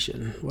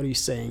dedication? What are you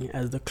saying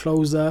as the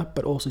closer,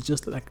 but also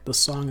just like the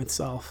song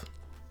itself?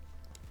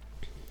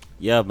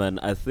 Yeah, man.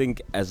 I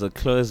think as a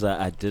closer,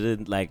 I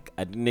didn't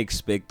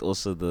expect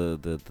also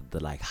the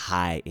like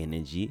high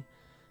energy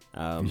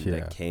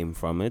that came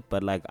from it.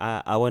 But like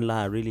I won't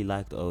lie, I really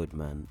liked Ode,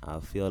 man. I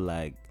feel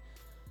like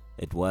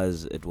it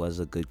was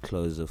a good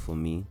closer for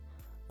me.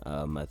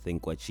 I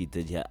think what she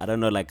did here, I don't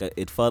know, like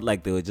it felt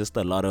like there were a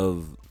lot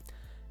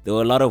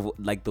of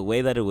like the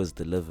way that it was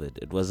delivered.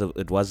 It was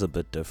a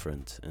bit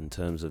different in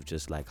terms of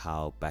just like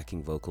how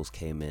backing vocals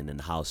came in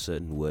and how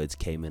certain words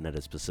came in at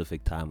a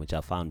specific time, which I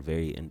found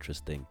very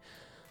interesting.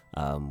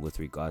 With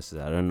regards to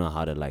that, I don't know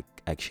how to like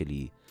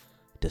actually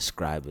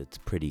describe it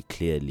pretty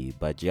clearly,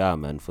 but yeah,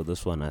 man, for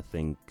this one, I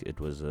think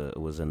it was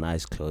a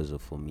nice closer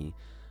for me.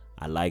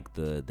 I like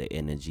the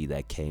energy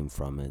that came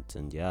from it,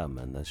 and yeah,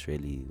 man, that's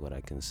really what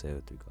I can say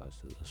with regards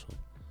to this one.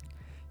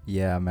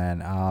 Yeah,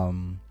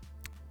 man.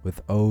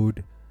 With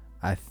Ode,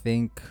 I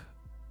think,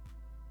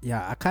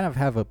 I kind of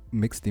have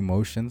mixed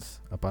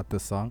emotions about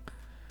this song.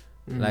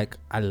 Like,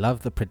 I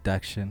love the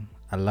production.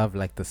 I love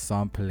like the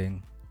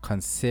sampling.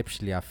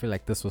 Conceptually, I feel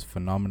like this was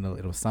phenomenal.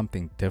 It was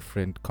something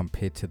different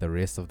compared to the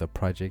rest of the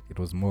project. It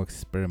was more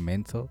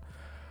experimental.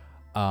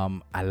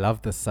 I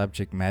love the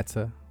subject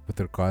matter with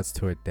regards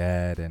to her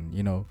dad, and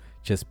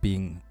just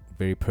being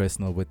very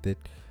personal with it.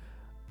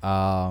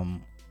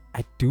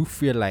 I do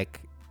feel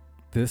like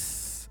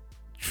this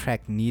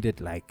track needed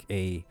like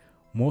a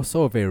more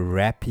so of a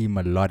rappy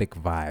melodic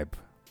vibe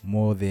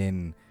more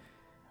than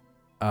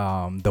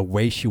the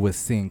way she was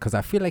singing, because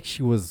I feel like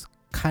she was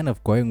kind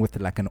of going with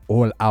like an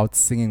all-out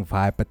singing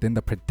vibe, but then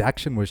the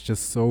production was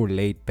just so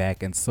laid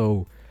back and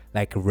so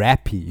like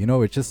rappy,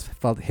 it just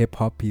felt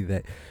hip-hoppy,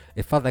 that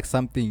it felt like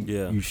something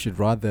you should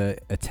rather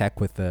attack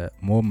with a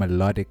more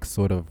melodic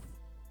sort of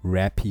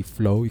rappy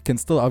flow. You can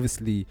still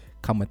obviously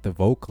come with the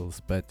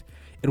vocals, but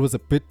it was a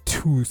bit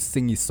too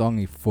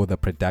singy-songy for the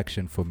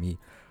production for me.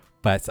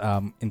 But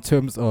in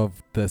terms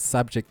of the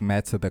subject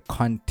matter, the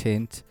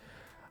content,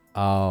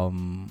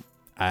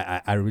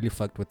 I really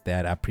fucked with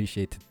that. I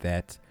appreciated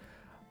that.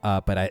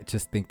 But I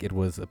just think it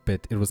was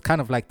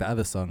kind of like the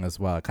other song as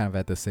well. I kind of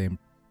had the same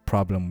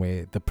problem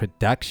where the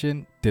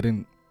production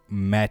didn't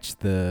match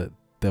the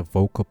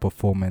vocal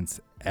performance,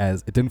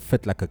 as it didn't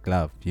fit like a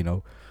glove,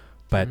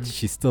 But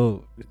she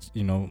still,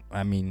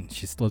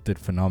 she still did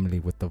phenomenally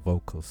with the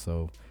vocals.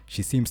 So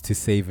she seems to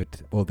save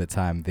it all the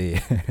time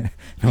there.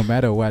 No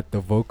matter what,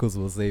 the vocals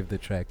will save the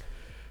track.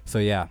 So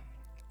yeah,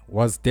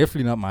 was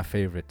definitely not my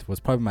favorite. Was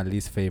probably my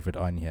least favorite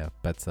on here.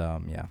 But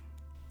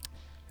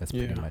that's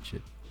pretty much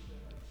it.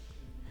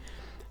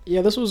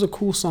 Yeah, this was a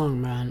cool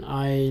song, man.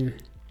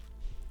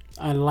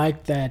 I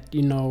like that,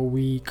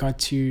 she got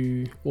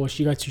to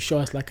show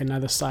us like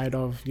another side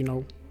of,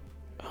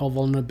 her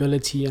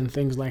vulnerability and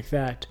things like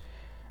that.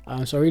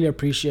 So I really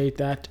appreciate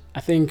that.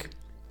 I think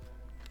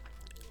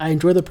I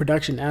enjoy the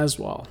production as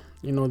well.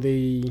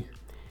 I'm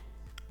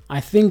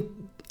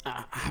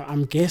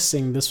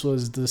guessing this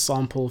was the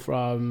sample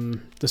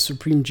from the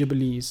Supreme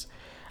Jubilees.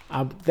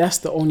 That's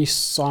the only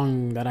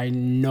song that I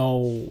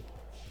know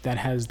that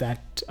has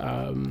that,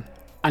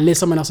 unless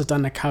someone else has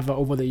done a cover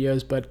over the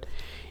years. But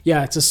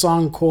yeah, it's a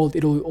song called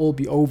 "It'll All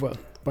Be Over"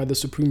 by the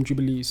Supreme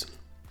Jubilees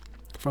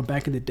from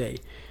back in the day.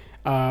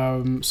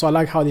 So I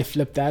like how they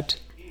flipped that,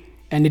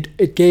 and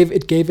it gave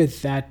it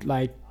that,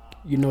 like,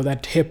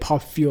 that hip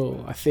hop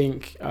feel, I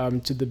think,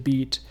 to the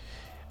beat.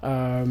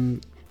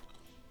 But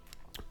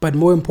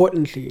more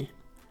importantly,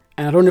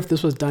 and I don't know if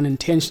this was done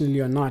intentionally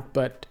or not,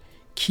 but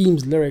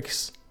Keeme's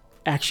lyrics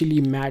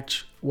actually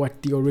match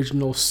what the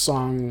original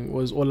song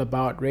was all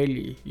about,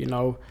 really.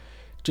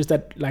 Just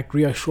that, like,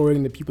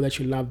 reassuring the people that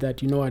you love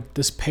that, at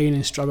this pain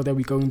and struggle that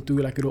we're going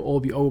through, like, it'll all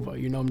be over.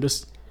 I'm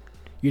just,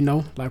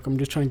 I'm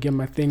just trying to get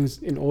my things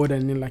in order,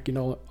 and then, like,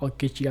 I'll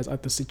get you guys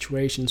out the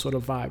situation sort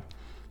of vibe.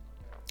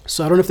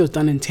 So I don't know if it was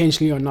done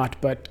intentionally or not,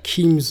 but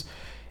Keeme's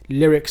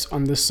lyrics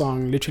on this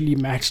song literally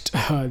matched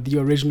the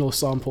original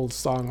sampled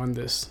song on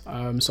this.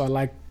 So I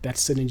like that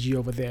synergy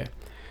over there.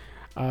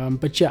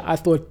 But yeah, I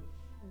thought,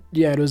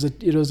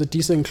 it was a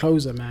decent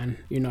closer, man.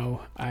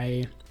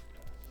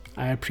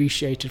 I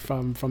appreciate it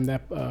from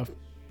that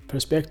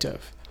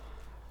perspective.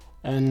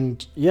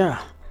 And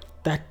yeah,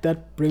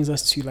 that brings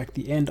us to like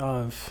the end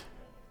of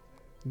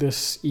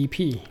this EP.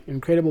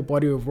 Incredible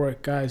body of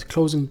work, guys.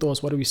 Closing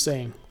thoughts, what are we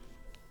saying?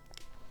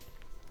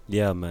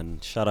 Yeah, man,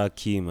 shout out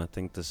Keeme. I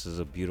think this is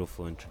a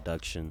beautiful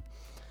introduction.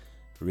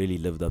 Really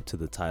lived up to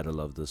the title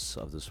of this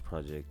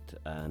project.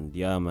 And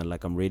yeah, man,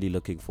 like, I'm really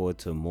looking forward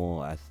to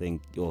more. I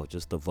think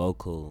just the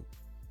vocal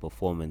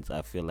performance,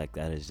 I feel like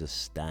that is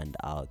just stand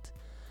out.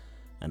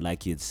 And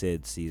like you'd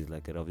said, see,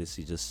 like, it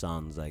obviously just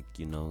sounds like,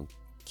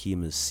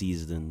 Keeme is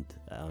seasoned,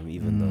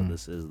 even though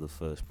this is the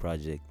first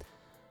project.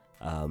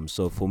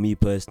 So for me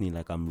personally,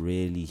 like, I'm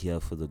really here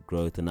for the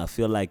growth, and I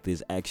feel like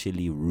there's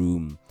actually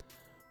room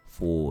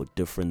for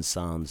different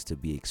sounds to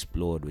be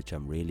explored, which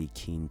I'm really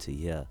keen to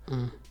hear.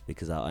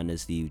 Because I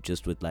honestly,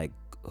 just with like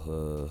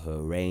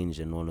her range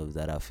and all of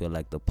that, I feel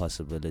like the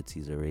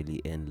possibilities are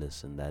really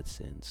endless in that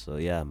sense. So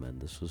yeah, man,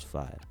 this was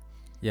fire.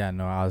 Yeah,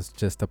 no, I was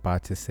just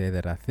about to say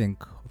that I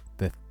think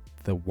the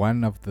the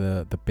one of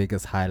the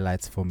biggest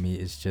highlights for me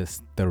is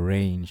just the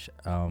range.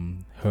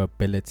 Her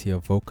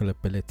vocal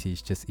ability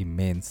is just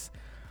immense.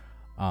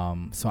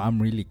 So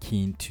I'm really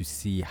keen to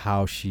see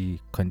how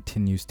she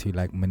continues to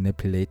like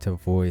manipulate her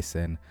voice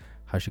and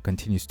how she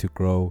continues to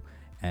grow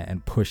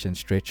and push and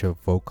stretch her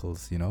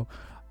vocals, you know.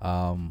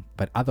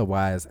 But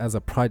otherwise, as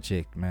a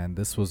project, man,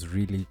 this was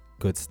really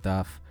good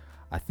stuff.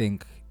 I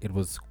think it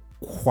was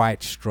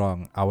quite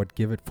strong. I'd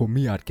give it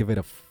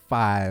a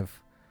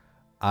 5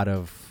 out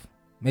of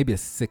maybe a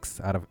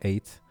 6 out of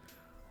 8.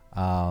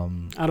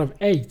 Out of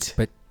 8.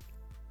 But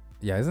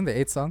yeah, isn't there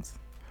 8 songs?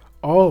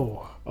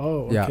 Oh,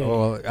 okay. Yeah,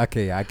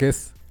 okay, I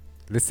guess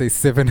let's say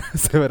 7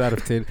 out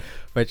of 10.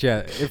 But yeah,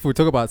 if we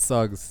talk about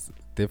songs,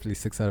 definitely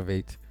 6 out of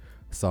 8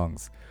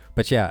 songs.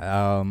 But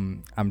yeah,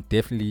 I'm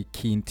definitely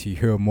keen to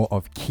hear more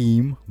of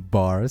Keeme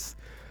bars.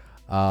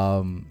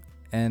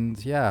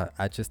 And yeah,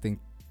 I just think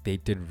they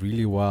did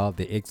really well.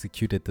 They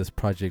executed this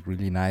project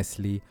really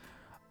nicely.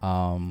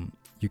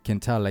 You can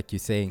tell, like you're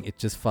saying, it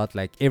just felt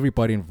like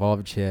everybody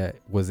involved here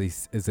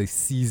is a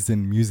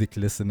seasoned music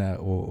listener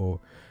or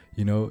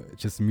you know,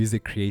 just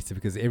music creator,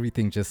 because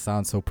everything just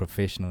sounds so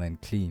professional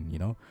and clean, you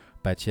know.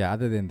 But yeah,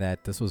 other than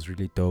that, this was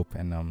really dope,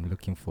 and I'm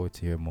looking forward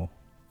to hear more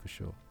for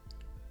sure.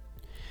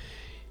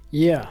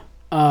 Yeah,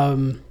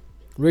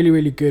 really,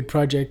 really good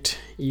project.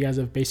 You guys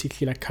have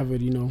basically like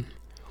covered, you know,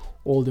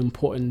 all the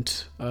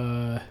important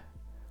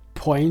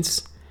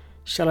points.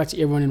 Shout out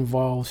to everyone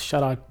involved.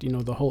 Shout out, you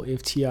know, the whole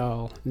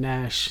FTL,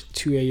 Nash,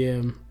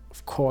 2am,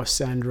 of course,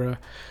 Sandrahhh,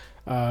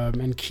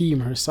 and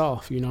Keeme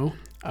herself, you know.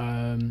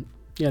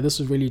 Yeah, this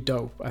was really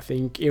dope. I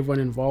think everyone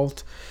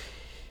involved,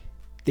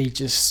 they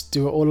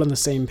were all on the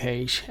same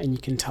page, and you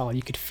can tell,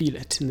 you could feel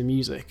it in the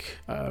music,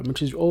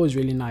 which is always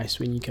really nice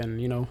when you can,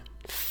 you know,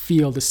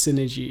 feel the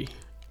synergy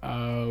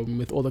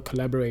with all the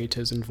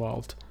collaborators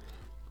involved.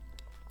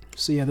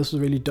 So yeah, this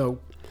was really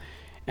dope.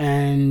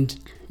 And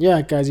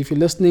yeah, guys, if you're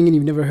listening and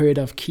you've never heard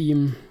of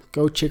Keeme,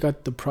 go check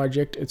out the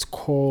project. It's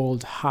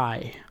called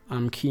Hi,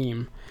 I'm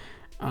Keeme.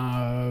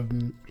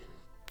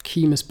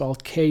 Keeme is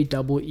spelled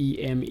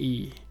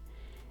Keeme.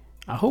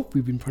 I hope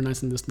we've been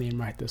pronouncing this name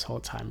right this whole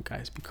time,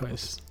 guys,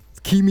 because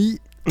Keeme.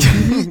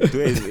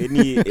 any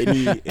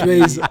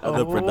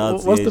other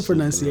pronunciation? What's the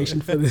pronunciation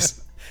for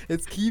this?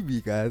 It's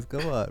Keeme, guys.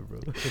 Come on, bro.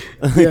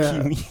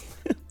 Yeah.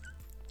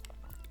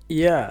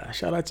 Yeah,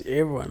 shout out to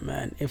everyone,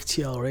 man.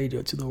 FTL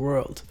Radio to the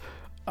world.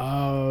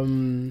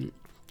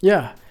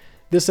 Yeah,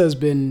 this has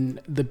been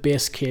the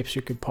Best Kept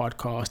Secret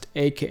podcast,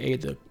 aka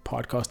the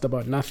podcast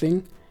about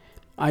nothing.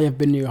 I have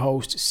been your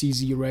host,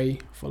 CZ Ray,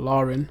 for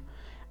Lauren.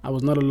 I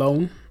was not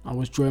alone. I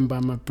was joined by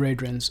my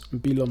brethrens,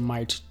 Mbilo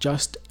Might,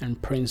 Just, and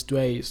Prince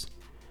Dways.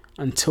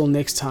 Until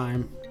next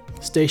time,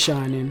 stay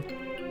shining.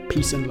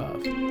 Peace and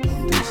love.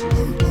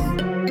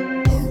 Peace.